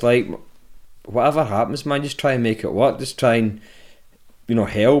thing. It's like, whatever happens, man, just try and make it work. Just try and, you know,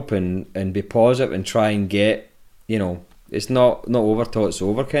 help and be positive and try and get, you know, it's not over till it's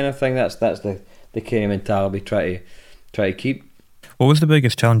over kind of thing. That's the kind of mentality we try to keep. What was the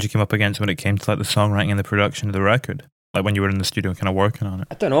biggest challenge you came up against when it came to like the songwriting and the production of the record? Like when you were in the studio kind of working on it?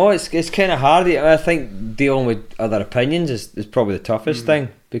 I don't know, it's kind of hard. I think dealing with other opinions is probably the toughest thing,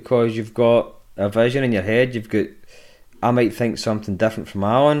 because you've got a vision in your head. I might think something different from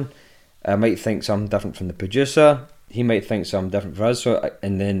Alan, I might think something different from the producer, he might think something different from us. So,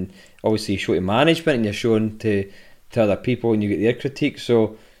 and then obviously you show to management and you're showing to other people and you get their critique.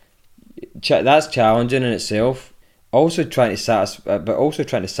 So that's challenging in itself. Also trying to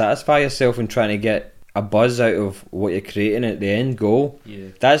satisfy yourself and trying to get a buzz out of what you're creating at the end goal. Yeah.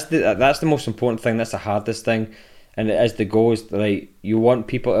 That's the most important thing. That's the hardest thing, and it is the goal. Is like, you want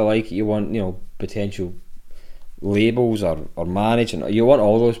people to like it. You want, you know, potential labels or managing. You want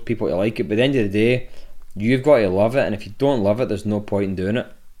all those people to like it. But at the end of the day, you've got to love it. And if you don't love it, there's no point in doing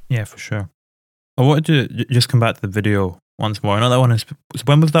it. Yeah, for sure. I wanted to just come back to the video once more. I know that one is.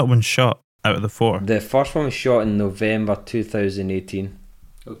 When was that one shot out of the 4? The first one was shot in November 2018.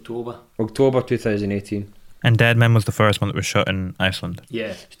 October 2018. And Dead Men was the first one that was shot in Iceland.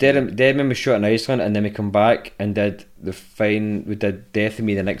 Yeah. So Dead Men was shot in Iceland, and then we come back and did we did Death of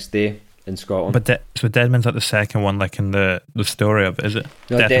Me the next day in Scotland. But so Dead Men's like the second one, like in the story of it, is it?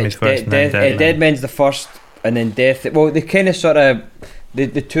 No, Death of Me's first, and then Dead Men's the first, and then Death. Well, they kind of sort of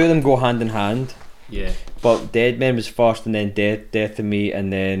the two of them go hand in hand. Yeah. But Dead Men was first, and then Death of Me,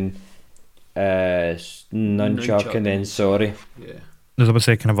 and then Nunchuck, and then Sorry. Yeah. There's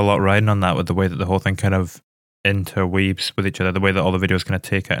obviously kind of a lot riding on that, with the way that the whole thing kind of interweaves with each other, the way that all the videos kind of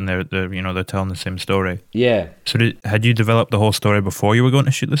take it, and they're telling the same story. Yeah. So had you developed the whole story before you were going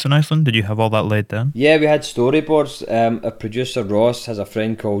to shoot this in Iceland? Did you have all that laid down? Yeah, we had storyboards. A producer, Ross, has a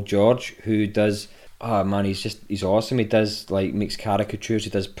friend called George who does. Oh man, he's awesome. He does makes caricatures.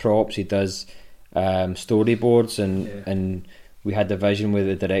 He does props. He does storyboards, and we had the vision with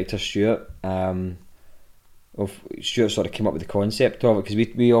the director Stuart. Stuart sort of came up with the concept of it, because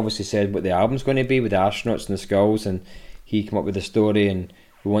we obviously said what the album's going to be with the astronauts and the skulls, and he came up with the story, and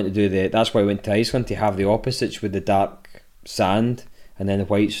we wanted to do that's why we went to Iceland, to have the opposites with the dark sand and then the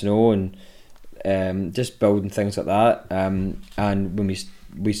white snow, and just building things like that. And when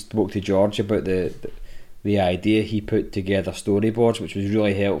we spoke to George about the idea, he put together storyboards, which was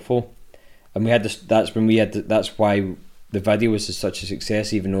really helpful. And we had that's why the video was such a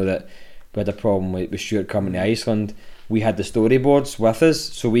success, even though that we had a problem with Stuart coming to Iceland. We had the storyboards with us,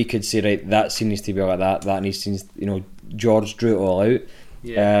 so we could say, right, that scene needs to be like that needs to, George drew it all out.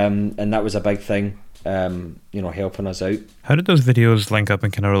 Yeah. And that was a big thing. helping us out. How did those videos link up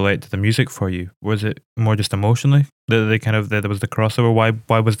and kind of relate to the music for you? Was it more just emotionally? There was the crossover.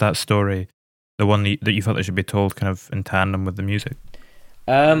 Why was that story the one that you felt that should be told kind of in tandem with the music?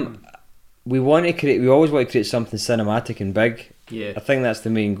 We always want to create something cinematic and big. Yeah. I think that's the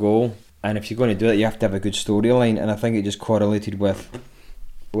main goal. And if you're going to do it, you have to have a good storyline. And I think it just correlated with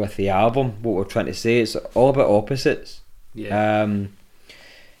the album, what we're trying to say. It's all about opposites. Yeah.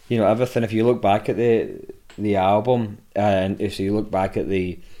 Everything. If you look back at the album, and if you look back at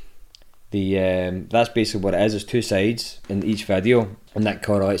the that's basically what it is. There's two sides in each video, and that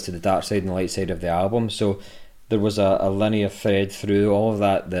correlates to the dark side and the light side of the album. So there was a linear thread through all of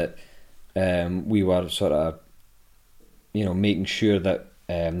that we were sort of, making sure that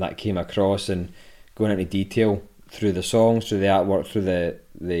that came across and going into detail through the songs, through the artwork, through the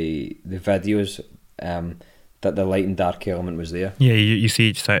videos, that the light and dark element was there. Yeah, you see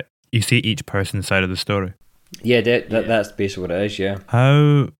each side. You see each person's side of the story. Yeah, that's basically what it is. Yeah.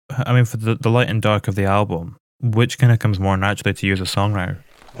 For the light and dark of the album, which kind of comes more naturally to you as a songwriter?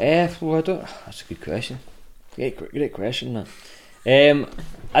 That's a good question. Great question. That.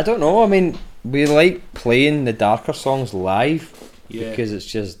 I don't know. I mean, we like playing the darker songs live because it's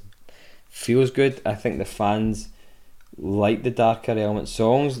just feels good. I think the fans like the darker element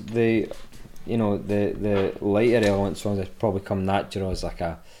songs. The lighter element songs have probably come natural as like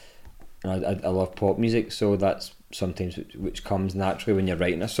I love pop music, so that's sometimes which comes naturally when you're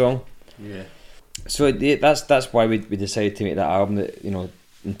writing a song. Yeah. So that's why we decided to make that album that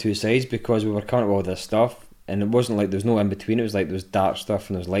in two sides, because we were coming up with all this stuff. And it wasn't like there was no in between. It was like there was dark stuff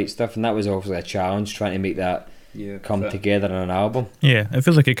and there was light stuff, and that was obviously a challenge trying to make that come together in an album. Yeah, it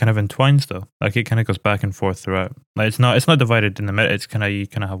feels like it kind of entwines though. Like it kind of goes back and forth throughout. Like it's not divided in the middle. It's you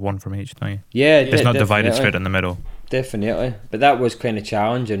kind of have one from each, don't you? Yeah, it's not divided straight in the middle. Definitely, but that was kind of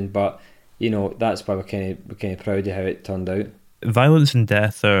challenging. But that's why we're kind of proud of how it turned out. Violence and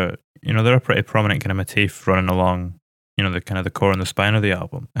death are they're a pretty prominent kind of motif running along. The kind of the core and the spine of the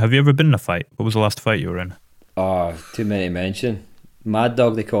album. Have you ever been in a fight? What was the last fight you were in? Oh, too many to mention. Mad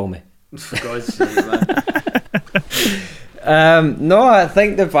Dog, they call me. For God's sake, man. No, I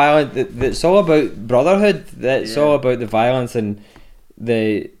think the violence. It's all about brotherhood. It's all about the violence and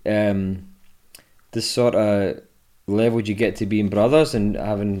the sort of level you get to being brothers and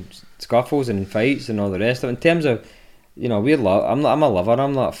having scuffles and fights and all the rest of it. In terms of, I'm a lover.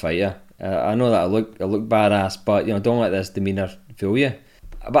 I'm not a fighter. I know that I look badass, but don't let this demeanour fool you.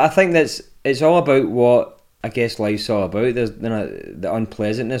 But I think it's all about what I guess life's all about. There's the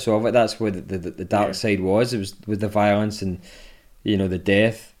unpleasantness of it. That's where the dark side was. It was with the violence and the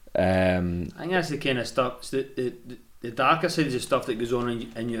death. I think that's the kind of stuff. The darker side is the stuff that goes on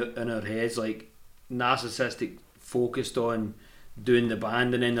in our heads, like narcissistic, focused on doing the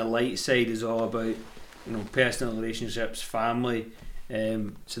band, and then the light side is all about personal relationships, family.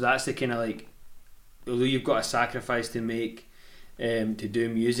 So that's the kind of like, although you've got a sacrifice to make to do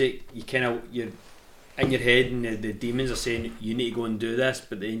music, you're in your head and the demons are saying you need to go and do this,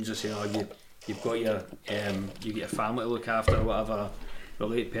 but the angels are saying you've got you get your family to look after or whatever,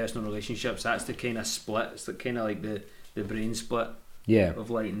 personal relationships. That's the kind of split. It's the kind of like the brain split of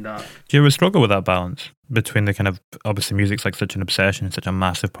light and dark. Do you ever struggle with that balance between the kind of, obviously music's like such an obsession and such a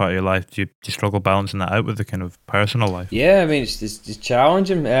massive part of your life? Do you struggle balancing that out with the kind of personal life? Yeah, I mean it's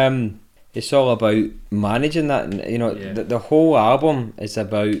challenging. It's all about managing that, and the whole album is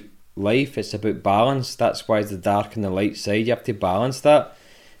about life. It's about balance. That's why it's the dark and the light side. You have to balance that.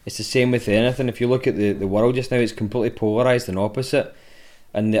 It's the same with anything. If you look at the world just now, it's completely polarised and opposite,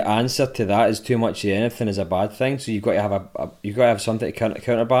 and the answer to that is too much of anything is a bad thing. So you've got to have something to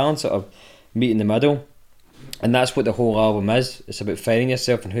counterbalance it, or meet in the middle, and that's what the whole album is. It's about finding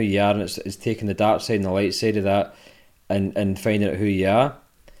yourself and who you are, and it's taking the dark side and the light side of that, and finding out who you are,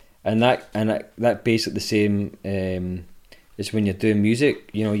 and that basically the same. Is when you're doing music,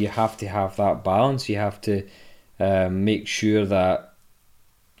 you have to have that balance. You have to make sure that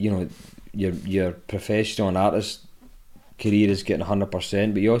your professional and artist career is getting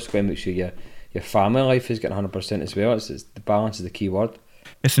 100%, but you also got to make sure your family life is getting 100% as well. It's the balance is the key word.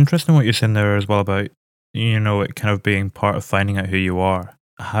 It's interesting what you're saying there as well about it kind of being part of finding out who you are.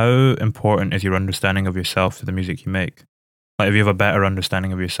 How important is your understanding of yourself to the music you make? Like, if you have a better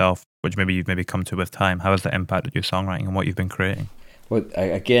understanding of yourself, which maybe you've come to with time, how has that impacted your songwriting and what you've been creating? Well,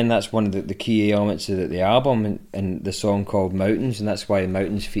 again, that's one of the key elements of the album and the song called Mountains, and that's why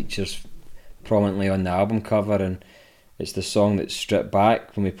Mountains features prominently on the album cover, and it's the song that's stripped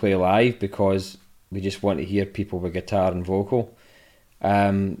back when we play live because we just want to hear people with guitar and vocal.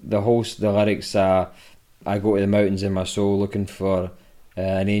 The lyrics are, I go to the mountains in my soul looking for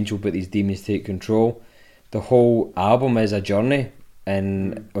an angel, but these demons take control. The whole album is a journey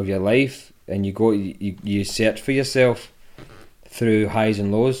of your life, and you search for yourself through highs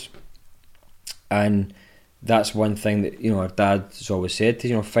and lows, and that's one thing that our dad's always said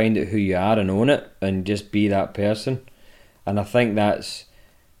to find out who you are and own it, and just be that person. And I think that's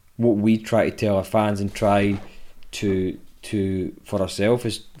what we try to tell our fans and try to for ourselves,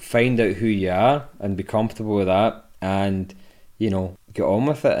 is find out who you are and be comfortable with that, and get on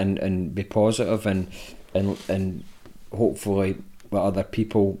with it, and be positive, and hopefully let other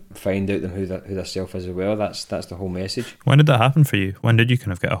people find out who their self is as well. That's the whole message. When did that happen for you? When did you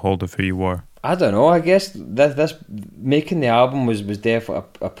kind of get a hold of who you were? I don't know. I guess this making the album was definitely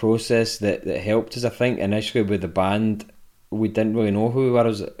a process that helped us. I think initially with the band, we didn't really know who we were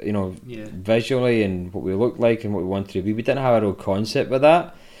as visually, and what we looked like and what we wanted to be. We didn't have a real concept with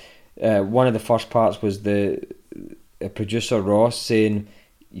that. One of the first parts was the producer Ross saying,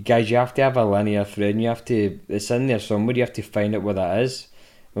 "Guys, you have to have a linear thread, and it's in there somewhere. You have to find out what that is."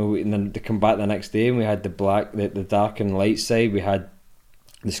 And then to come back the next day, and we had the dark and light side. We had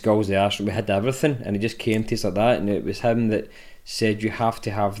the skulls, the astral. We had everything, and it just came to us like that. And it was him that said, "You have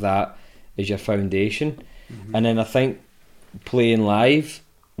to have that as your foundation." Mm-hmm. And then I think playing live,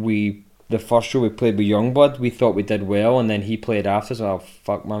 the first show we played with Youngblood, we thought we did well, and then he played after us. Oh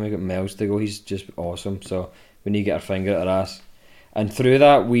fuck, man, we got miles to go. He's just awesome. So we need to get our finger at our ass. And through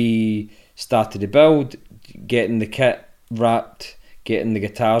that, we started to build, getting the kit wrapped, getting the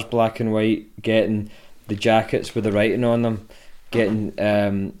guitars black and white, getting the jackets with the writing on them, getting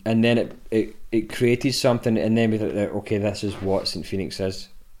and then it created something. And then we thought, okay, this is what St. Phoenix is.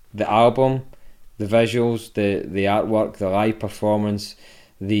 The album, the visuals, the artwork, the live performance,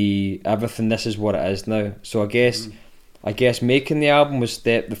 the everything. This is what it is now. So I guess making the album was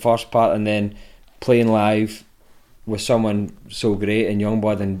the first part, and then playing live with someone so great in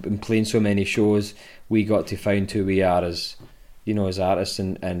Youngblood, and playing so many shows, we got to find who we are as as artists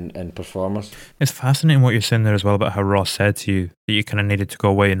and performers. It's fascinating what you're saying there as well about how Ross said to you that you kind of needed to go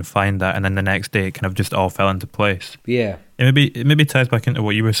away and find that, and then the next day it kind of just all fell into place. Yeah. It maybe ties back into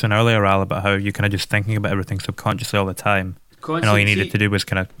what you were saying earlier, Al, about how you're kind of just thinking about everything subconsciously all the time. And all you needed to do was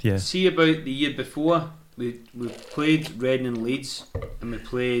kind of, See, about the year before, we played Reading and Leeds, and we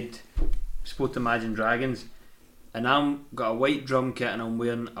played Sport Imagine Dragons, and I'm got a white drum kit and I'm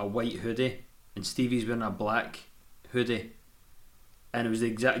wearing a white hoodie, and Stevie's wearing a black hoodie, and it was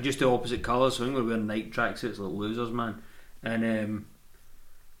just the opposite colours. So I think we were wearing night tracksuits like losers, man. And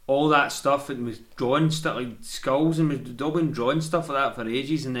all that stuff, and was drawing stuff like skulls, and we've all been drawing stuff like that for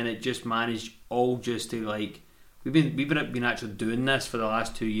ages, and then it just managed all just to like we've been actually doing this for the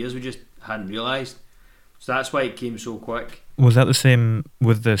last 2 years. We just hadn't realised. So that's why it came so quick. Was that the same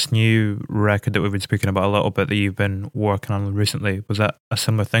with this new record that we've been speaking about a little bit that you've been working on recently? Was that a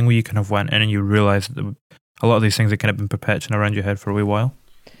similar thing where you kind of went in and you realised that a lot of these things had kind of been perpetuating around your head for a wee while?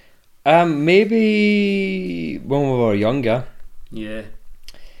 Maybe when we were younger. Yeah.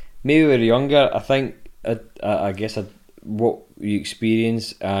 Maybe when we were younger, I think, I guess what you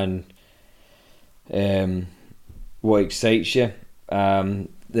experience and what excites you,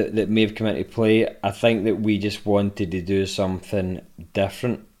 that may have come into play. I think that we just wanted to do something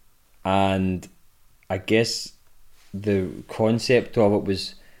different, and I guess the concept of it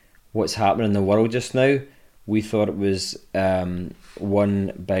was what's happening in the world just now. We thought it was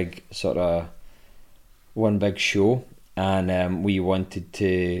one big show, and we wanted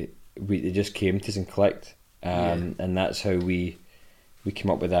to. It just came to us and clicked, and that's how we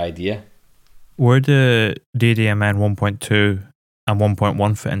came up with the idea. Where do DDMN 1.2 and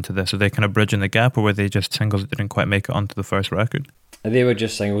 1.1 fit into this? Are they kind of bridging the gap, or were they just singles that didn't quite make it onto the first record? They were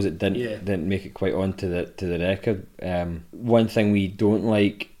just singles that didn't make it quite onto the record. One thing we don't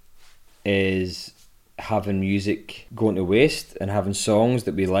like is having music going to waste and having songs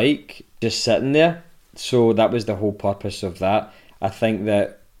that we like just sitting there. So that was the whole purpose of that. I think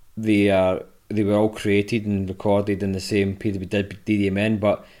that they were all created and recorded in the same period we did DDMN,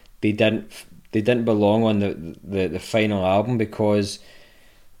 but they didn't belong on the final album, because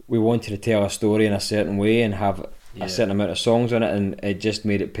we wanted to tell a story in a certain way and have a certain amount of songs on it, and it just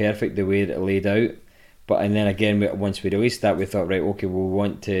made it perfect the way that it laid out. And then again, once we released that, we thought, right, okay, we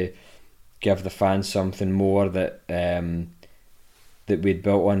want to give the fans something more that we'd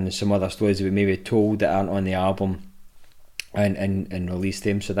built on some other stories that we maybe told that aren't on the album, and release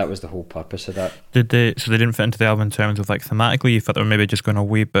them. So that was the whole purpose of that. So they didn't fit into the album in terms of like thematically? You thought they were maybe just going a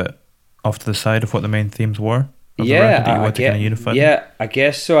wee bit off to the side of what the main themes were? I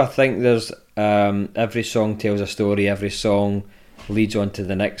guess so. I think there's every song tells a story, every song leads on to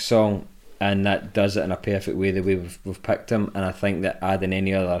the next song, and that does it in a perfect way, the way we've picked them. And I think that adding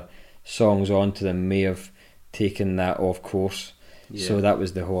any other songs onto them may have taken that off course. Yeah. So that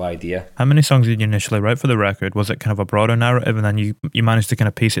was the whole idea. How many songs did you initially write for the record? Was it kind of a broader narrative, and then you managed to kind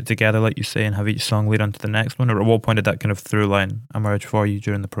of piece it together, like you say, and have each song lead on to the next one? Or at what point did that kind of through line emerge for you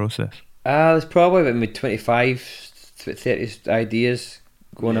during the process? There's probably about maybe 25, 30 ideas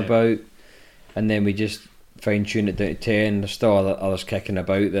going about, and then we just fine-tune it down to 10. There's still others kicking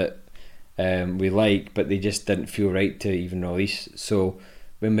about that we like, but they just didn't feel right to even release. So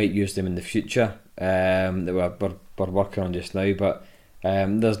we might use them in the future, that we're working on just now. But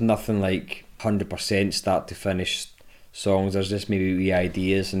there's nothing like 100% start to finish songs. There's just maybe wee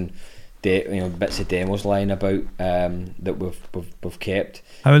ideas and bits of demos lying about that we've kept.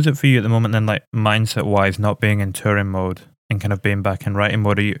 How is it for you at the moment then, like mindset wise, not being in touring mode and kind of being back in writing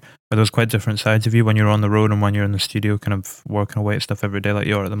mode? Are those quite different sides of you when you're on the road and when you're in the studio kind of working away at stuff every day like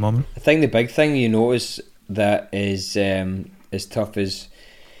you are at the moment? I think the big thing you notice that is tough is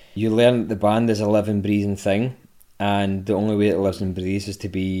you learn that the band is a living, breathing thing, and the only way it lives and breathes is to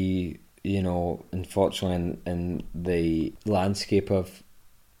be, unfortunately in the landscape of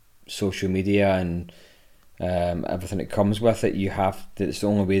social media and everything that comes with it. It's the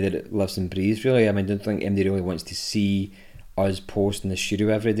only way that it lives and breathes, really. I mean, I don't think anybody really wants to see us post in the studio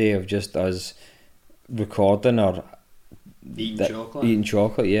every day of just us recording or eating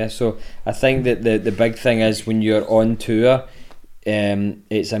chocolate. Yeah, so I think that the big thing is when you're on tour,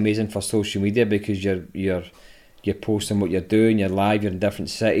 it's amazing for social media because you're posting what you're doing, you're live, you're in different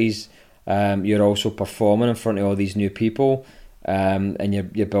cities, you're also performing in front of all these new people, and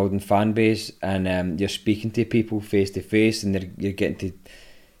you're building fan base, and you're speaking to people face to face, and you're getting to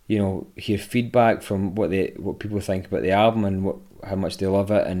hear feedback from what people think about the album and how much they love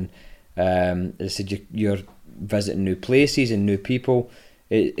it. And as I said, you're visiting new places and new people.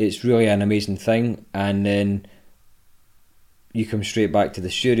 It's really an amazing thing. And then you come straight back to the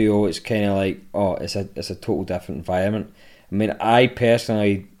studio. It's kind of like, it's a total different environment. I mean, I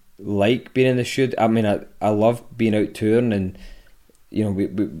personally like being in the studio. I mean, I love being out touring, and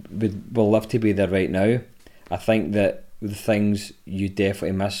we'll love to be there right now. I think that the things you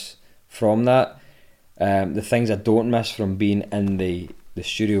definitely miss from that, the things I don't miss from being in the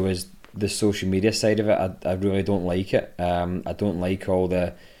studio is the social media side of it. I really don't like it. I don't like all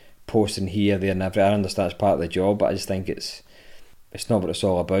the posting here, there and everywhere. I understand it's part of the job, but I just think it's not what it's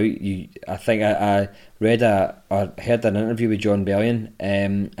all about. I think I read or heard an interview with Jon Bellion,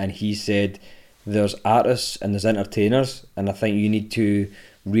 and he said there's artists and there's entertainers, and I think you need to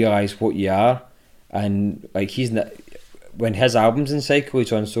realise what you are. And like when his album's in cycle,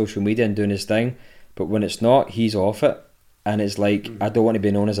 he's on social media and doing his thing, but when it's not, he's off it. And it's like, I don't want to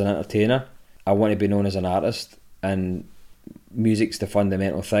be known as an entertainer, I want to be known as an artist, and music's the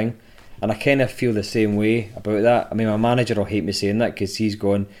fundamental thing. And I kind of feel the same way about that. I mean, my manager will hate me saying that because he's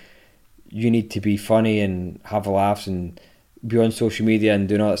going, you need to be funny and have laughs and be on social media and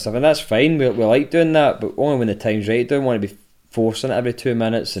doing all that stuff. And that's fine, we like doing that, but only when the time's right. Don't want to be forcing it every 2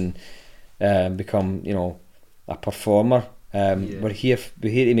 minutes and become, a performer. We're here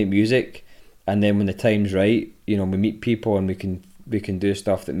to make music, and then when the time's right, we meet people and we can do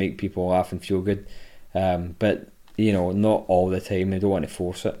stuff that make people laugh and feel good. But not all the time. I don't want to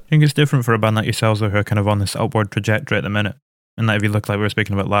force it. I think it's different for a band like yourselves though, who are kind of on this upward trajectory at the minute. And that if you look like we were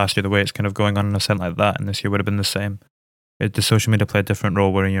speaking about last year, the way it's kind of going on in a sense like that, and this year would have been the same. Does social media play a different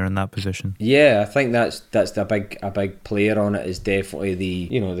role when you're in that position? Yeah, I think that's a big player on it, is definitely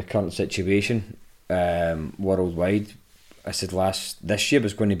the current situation worldwide. I said this year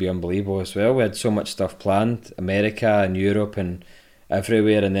was going to be unbelievable as well. We had so much stuff planned, America and Europe and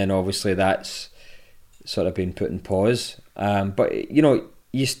everywhere, and then obviously that's sort of been put in pause. But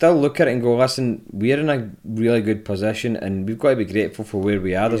you still look at it and go, listen, we're in a really good position and we've got to be grateful for where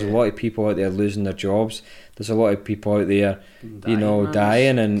we are. There's a lot of people out there losing their jobs. There's a lot of people out there,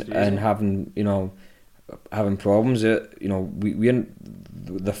 dying and having, having problems. We're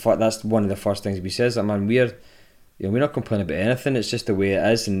that's one of the first things we says. We're not complaining about anything. It's just the way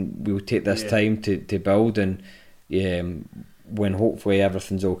it is, and we will take this time to build, and when hopefully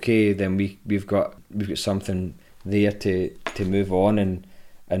everything's okay, then we've got something there to move on and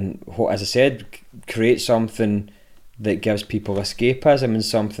as I said, create something that gives people escapism and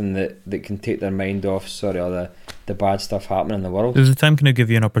something that can take their mind off all the bad stuff happening in the world. Does the time kind of give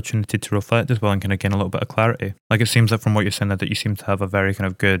you an opportunity to reflect as well and kind of gain a little bit of clarity? Like, it seems like from what you're saying that you seem to have a very kind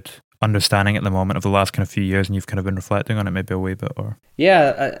of good understanding at the moment of the last kind of few years, and you've kind of been reflecting on it maybe a wee bit, or we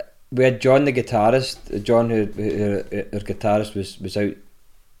had John the guitarist. John, who our guitarist, was out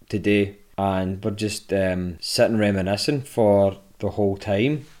today, and we're just sitting reminiscing for the whole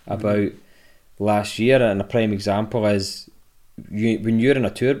time about last year, and a prime example is when you're in a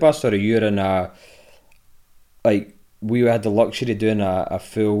tour bus or you're in a, like, we had the luxury of doing a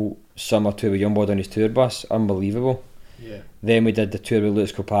full summer tour with Youngblood on his tour bus. Unbelievable. Yeah. Then we did the tour with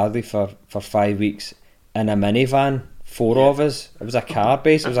Lewis Capaldi for 5 weeks in a minivan, four of us. It was a car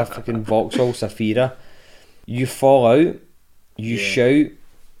base. It was a fucking Vauxhall Zafira. You fall out, you shout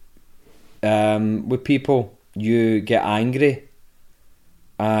with people, you get angry,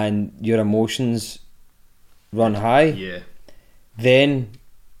 and your emotions run high. Yeah. Then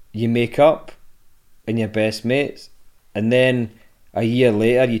you make up and you're best mates, and then a year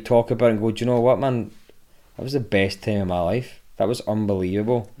later you talk about it and go, do you know what, man, that was the best time of my life. That was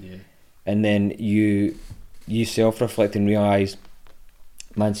unbelievable. Yeah. And then you self-reflect and realise,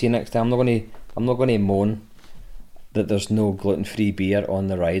 man, see, next time I'm not gonna moan that there's no gluten-free beer on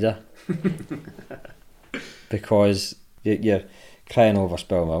the rider because you're crying over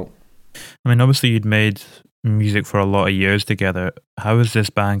spilled milk. I mean, obviously you'd made music for a lot of years together. How is this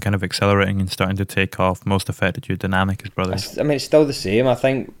band kind of accelerating and starting to take off most affected your dynamic as brothers? I mean, it's still the same. I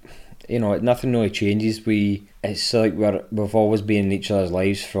think, you know, nothing really changes. It's like we've always been in each other's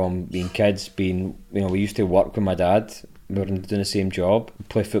lives from being kids. You know, we used to work with my dad. We were doing the same job,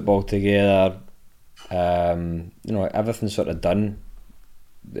 play football together. You know, everything's sort of done.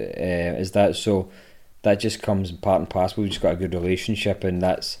 Is that so? That just comes part and parcel. We've just got a good relationship, and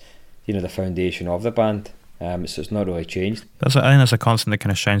that's, you know, the foundation of the band. So it's not really changed. I think that's a constant that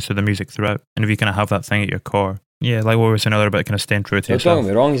kind of shines through the music throughout. And if you kind of have that thing at your core, yeah, like what we were saying earlier about kind of staying true to yourself. Don't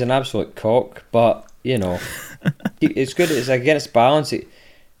get me wrong, he's an absolute cock, but you know, it's good. It's again, it's balance.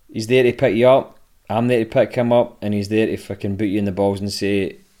 He's there to pick you up. I'm there to pick him up, and he's there to fucking boot you in the balls and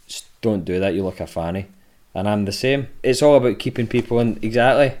say, "Don't do that. You look a fanny." And I'm the same. It's all about keeping people in.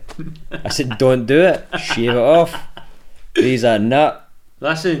 Exactly. I said, "Don't do it. Shave it off." He's a nut.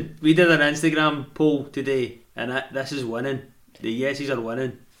 Listen, we did an Instagram poll today, and this is winning. The yeses are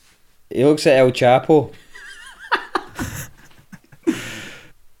winning. He looks at El Chapo.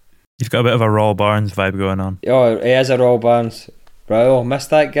 He's got a bit of a Raw Barnes vibe going on. Oh, he is a Raw Barnes. Bro,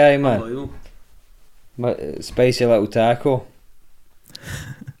 missed that guy, man. Spicy little taco.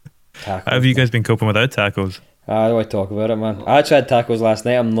 How have you guys been coping without tacos? I don't want to talk about it, man. I actually had tacos last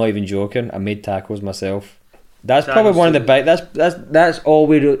night. I'm not even joking. I made tacos myself. That's probably one of the big. That's all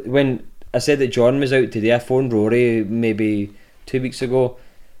we do. When I said that Jordan was out today, I phoned Rory maybe 2 weeks ago,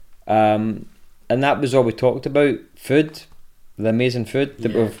 and that was all we talked about. Food, the amazing food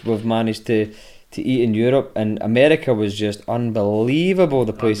that we've managed to eat in Europe, and America was just unbelievable.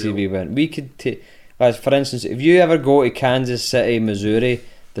 The places we went, we could take. As for instance, if you ever go to Kansas City, Missouri,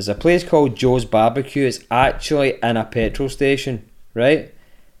 there's a place called Joe's Barbecue. It's actually in a petrol station, right?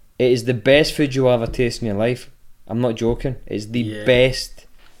 It is the best food you'll ever taste in your life. I'm not joking. It's the best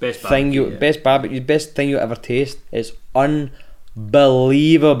thing best thing you ever taste. It's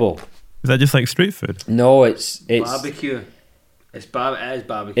unbelievable. Is that just like street food? No, it's barbecue. It is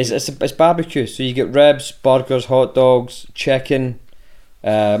barbecue. It's barbecue. So you get ribs, burgers, hot dogs, chicken,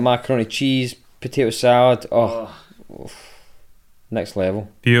 macaroni cheese, potato salad. Oh. Next level.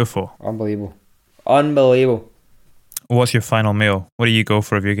 Beautiful. Unbelievable. What's your final meal? What do you go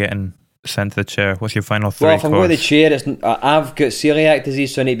for if you're getting sent to the chair? What's your final three? Well, if I'm going to the chair, I've got celiac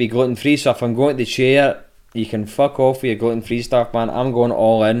disease, so I need to be gluten free. So if I'm going to the chair, you can fuck off with your gluten free stuff, man. I'm going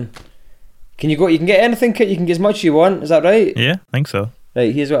all in. You can get anything. You can get as much as you want. Is that right? Yeah, I think so.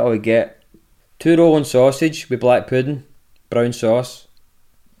 Right, here's what I would get: 2 rolling sausage with black pudding, brown sauce.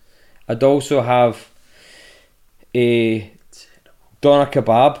 I'd also have a doner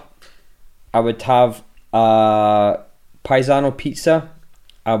kebab. I would have a paisano pizza.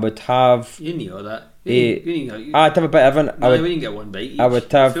 I would have. You need all that. I'd have a bit of everything. No, we can get one bite each. I'd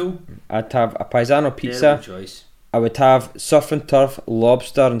have a paisano pizza. Choice. I would have surf and turf,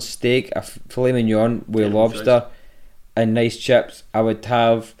 lobster and steak, a filet mignon with Terrible lobster choice. and nice chips. I would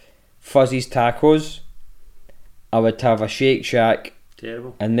have Fuzzy's tacos. I would have a Shake Shack.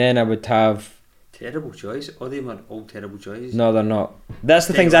 Terrible. And then I would have. Terrible choice. All them are all terrible choices. No, they're not. That's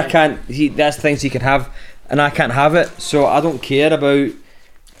the things I can't. That's the things you can have, and I can't have it. So I don't care about.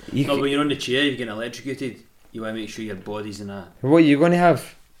 When you're on the chair, you're getting electrocuted. You want to make sure your body's in a What are you going to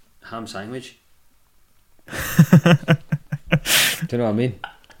have? ham sandwich. Do you know what I mean?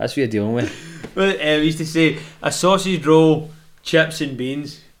 That's what you're dealing with. Well, we used to say a sausage roll, chips and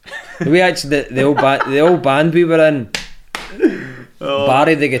beans. We actually the old band we were in.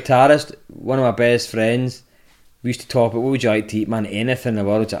 Barry the guitarist, one of my best friends, we used to talk about what would you like to eat, man? Anything in the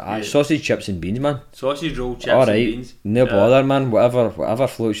world. Sausage, chips and beans, man. Sausage roll, chips All right. and beans. No bother, man. Whatever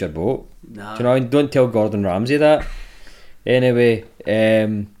floats your boat. Nah. Do you know? Don't tell Gordon Ramsay that. Anyway,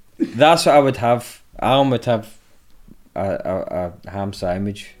 That's what I would have. Alan would have a ham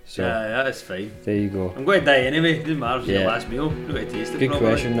sandwich. So Yeah, that's fine. there you go. I'm going to die anyway. Doesn't matter if it's your Yeah. last meal. I'm going to taste it Good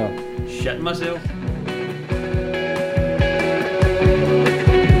properly. question though. Shitting myself.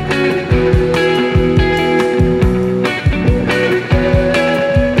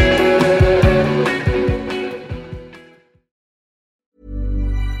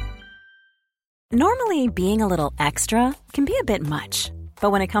 Normally, being a little extra can be a bit much,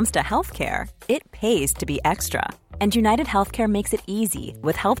 but when it comes to healthcare, it pays to be extra. And United Healthcare makes it easy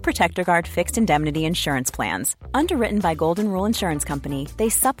with Health Protector Guard fixed indemnity insurance plans. Underwritten by Golden Rule Insurance Company, they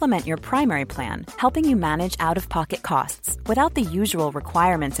supplement your primary plan, helping you manage out-of-pocket costs without the usual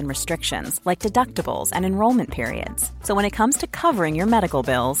requirements and restrictions like deductibles and enrollment periods. So when it comes to covering your medical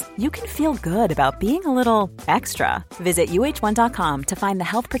bills, you can feel good about being a little extra. Visit uh1.com to find the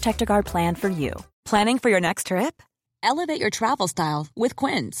Health Protector Guard plan for you. Planning for your next trip? Elevate your travel style with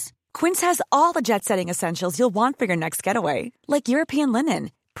Quince. Quince has all the jet-setting essentials you'll want for your next getaway, like European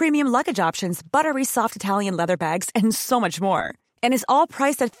linen, premium luggage options, buttery soft Italian leather bags, and so much more. And is all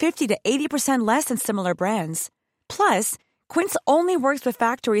priced at 50 to 80% less than similar brands. Plus, Quince only works with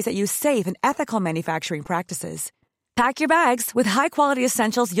factories that use safe and ethical manufacturing practices. Pack your bags with high-quality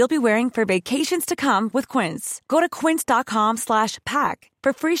essentials you'll be wearing for vacations to come with Quince. Go to quince.com/pack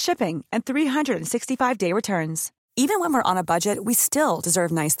for free shipping and 365-day returns. Even when we're on a budget, we still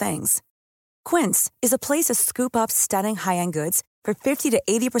deserve nice things. Quince is a place to scoop up stunning high-end goods for 50 to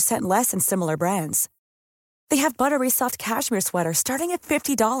 80% less than similar brands. They have buttery soft cashmere sweaters starting at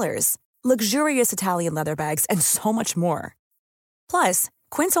 $50, luxurious Italian leather bags, and so much more. Plus,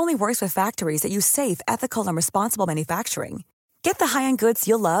 Quince only works with factories that use safe, ethical, and responsible manufacturing. Get the high-end goods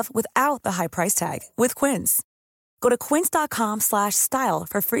you'll love without the high price tag with Quince. Go to quince.com/style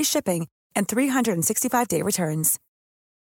for free shipping and 365-day returns.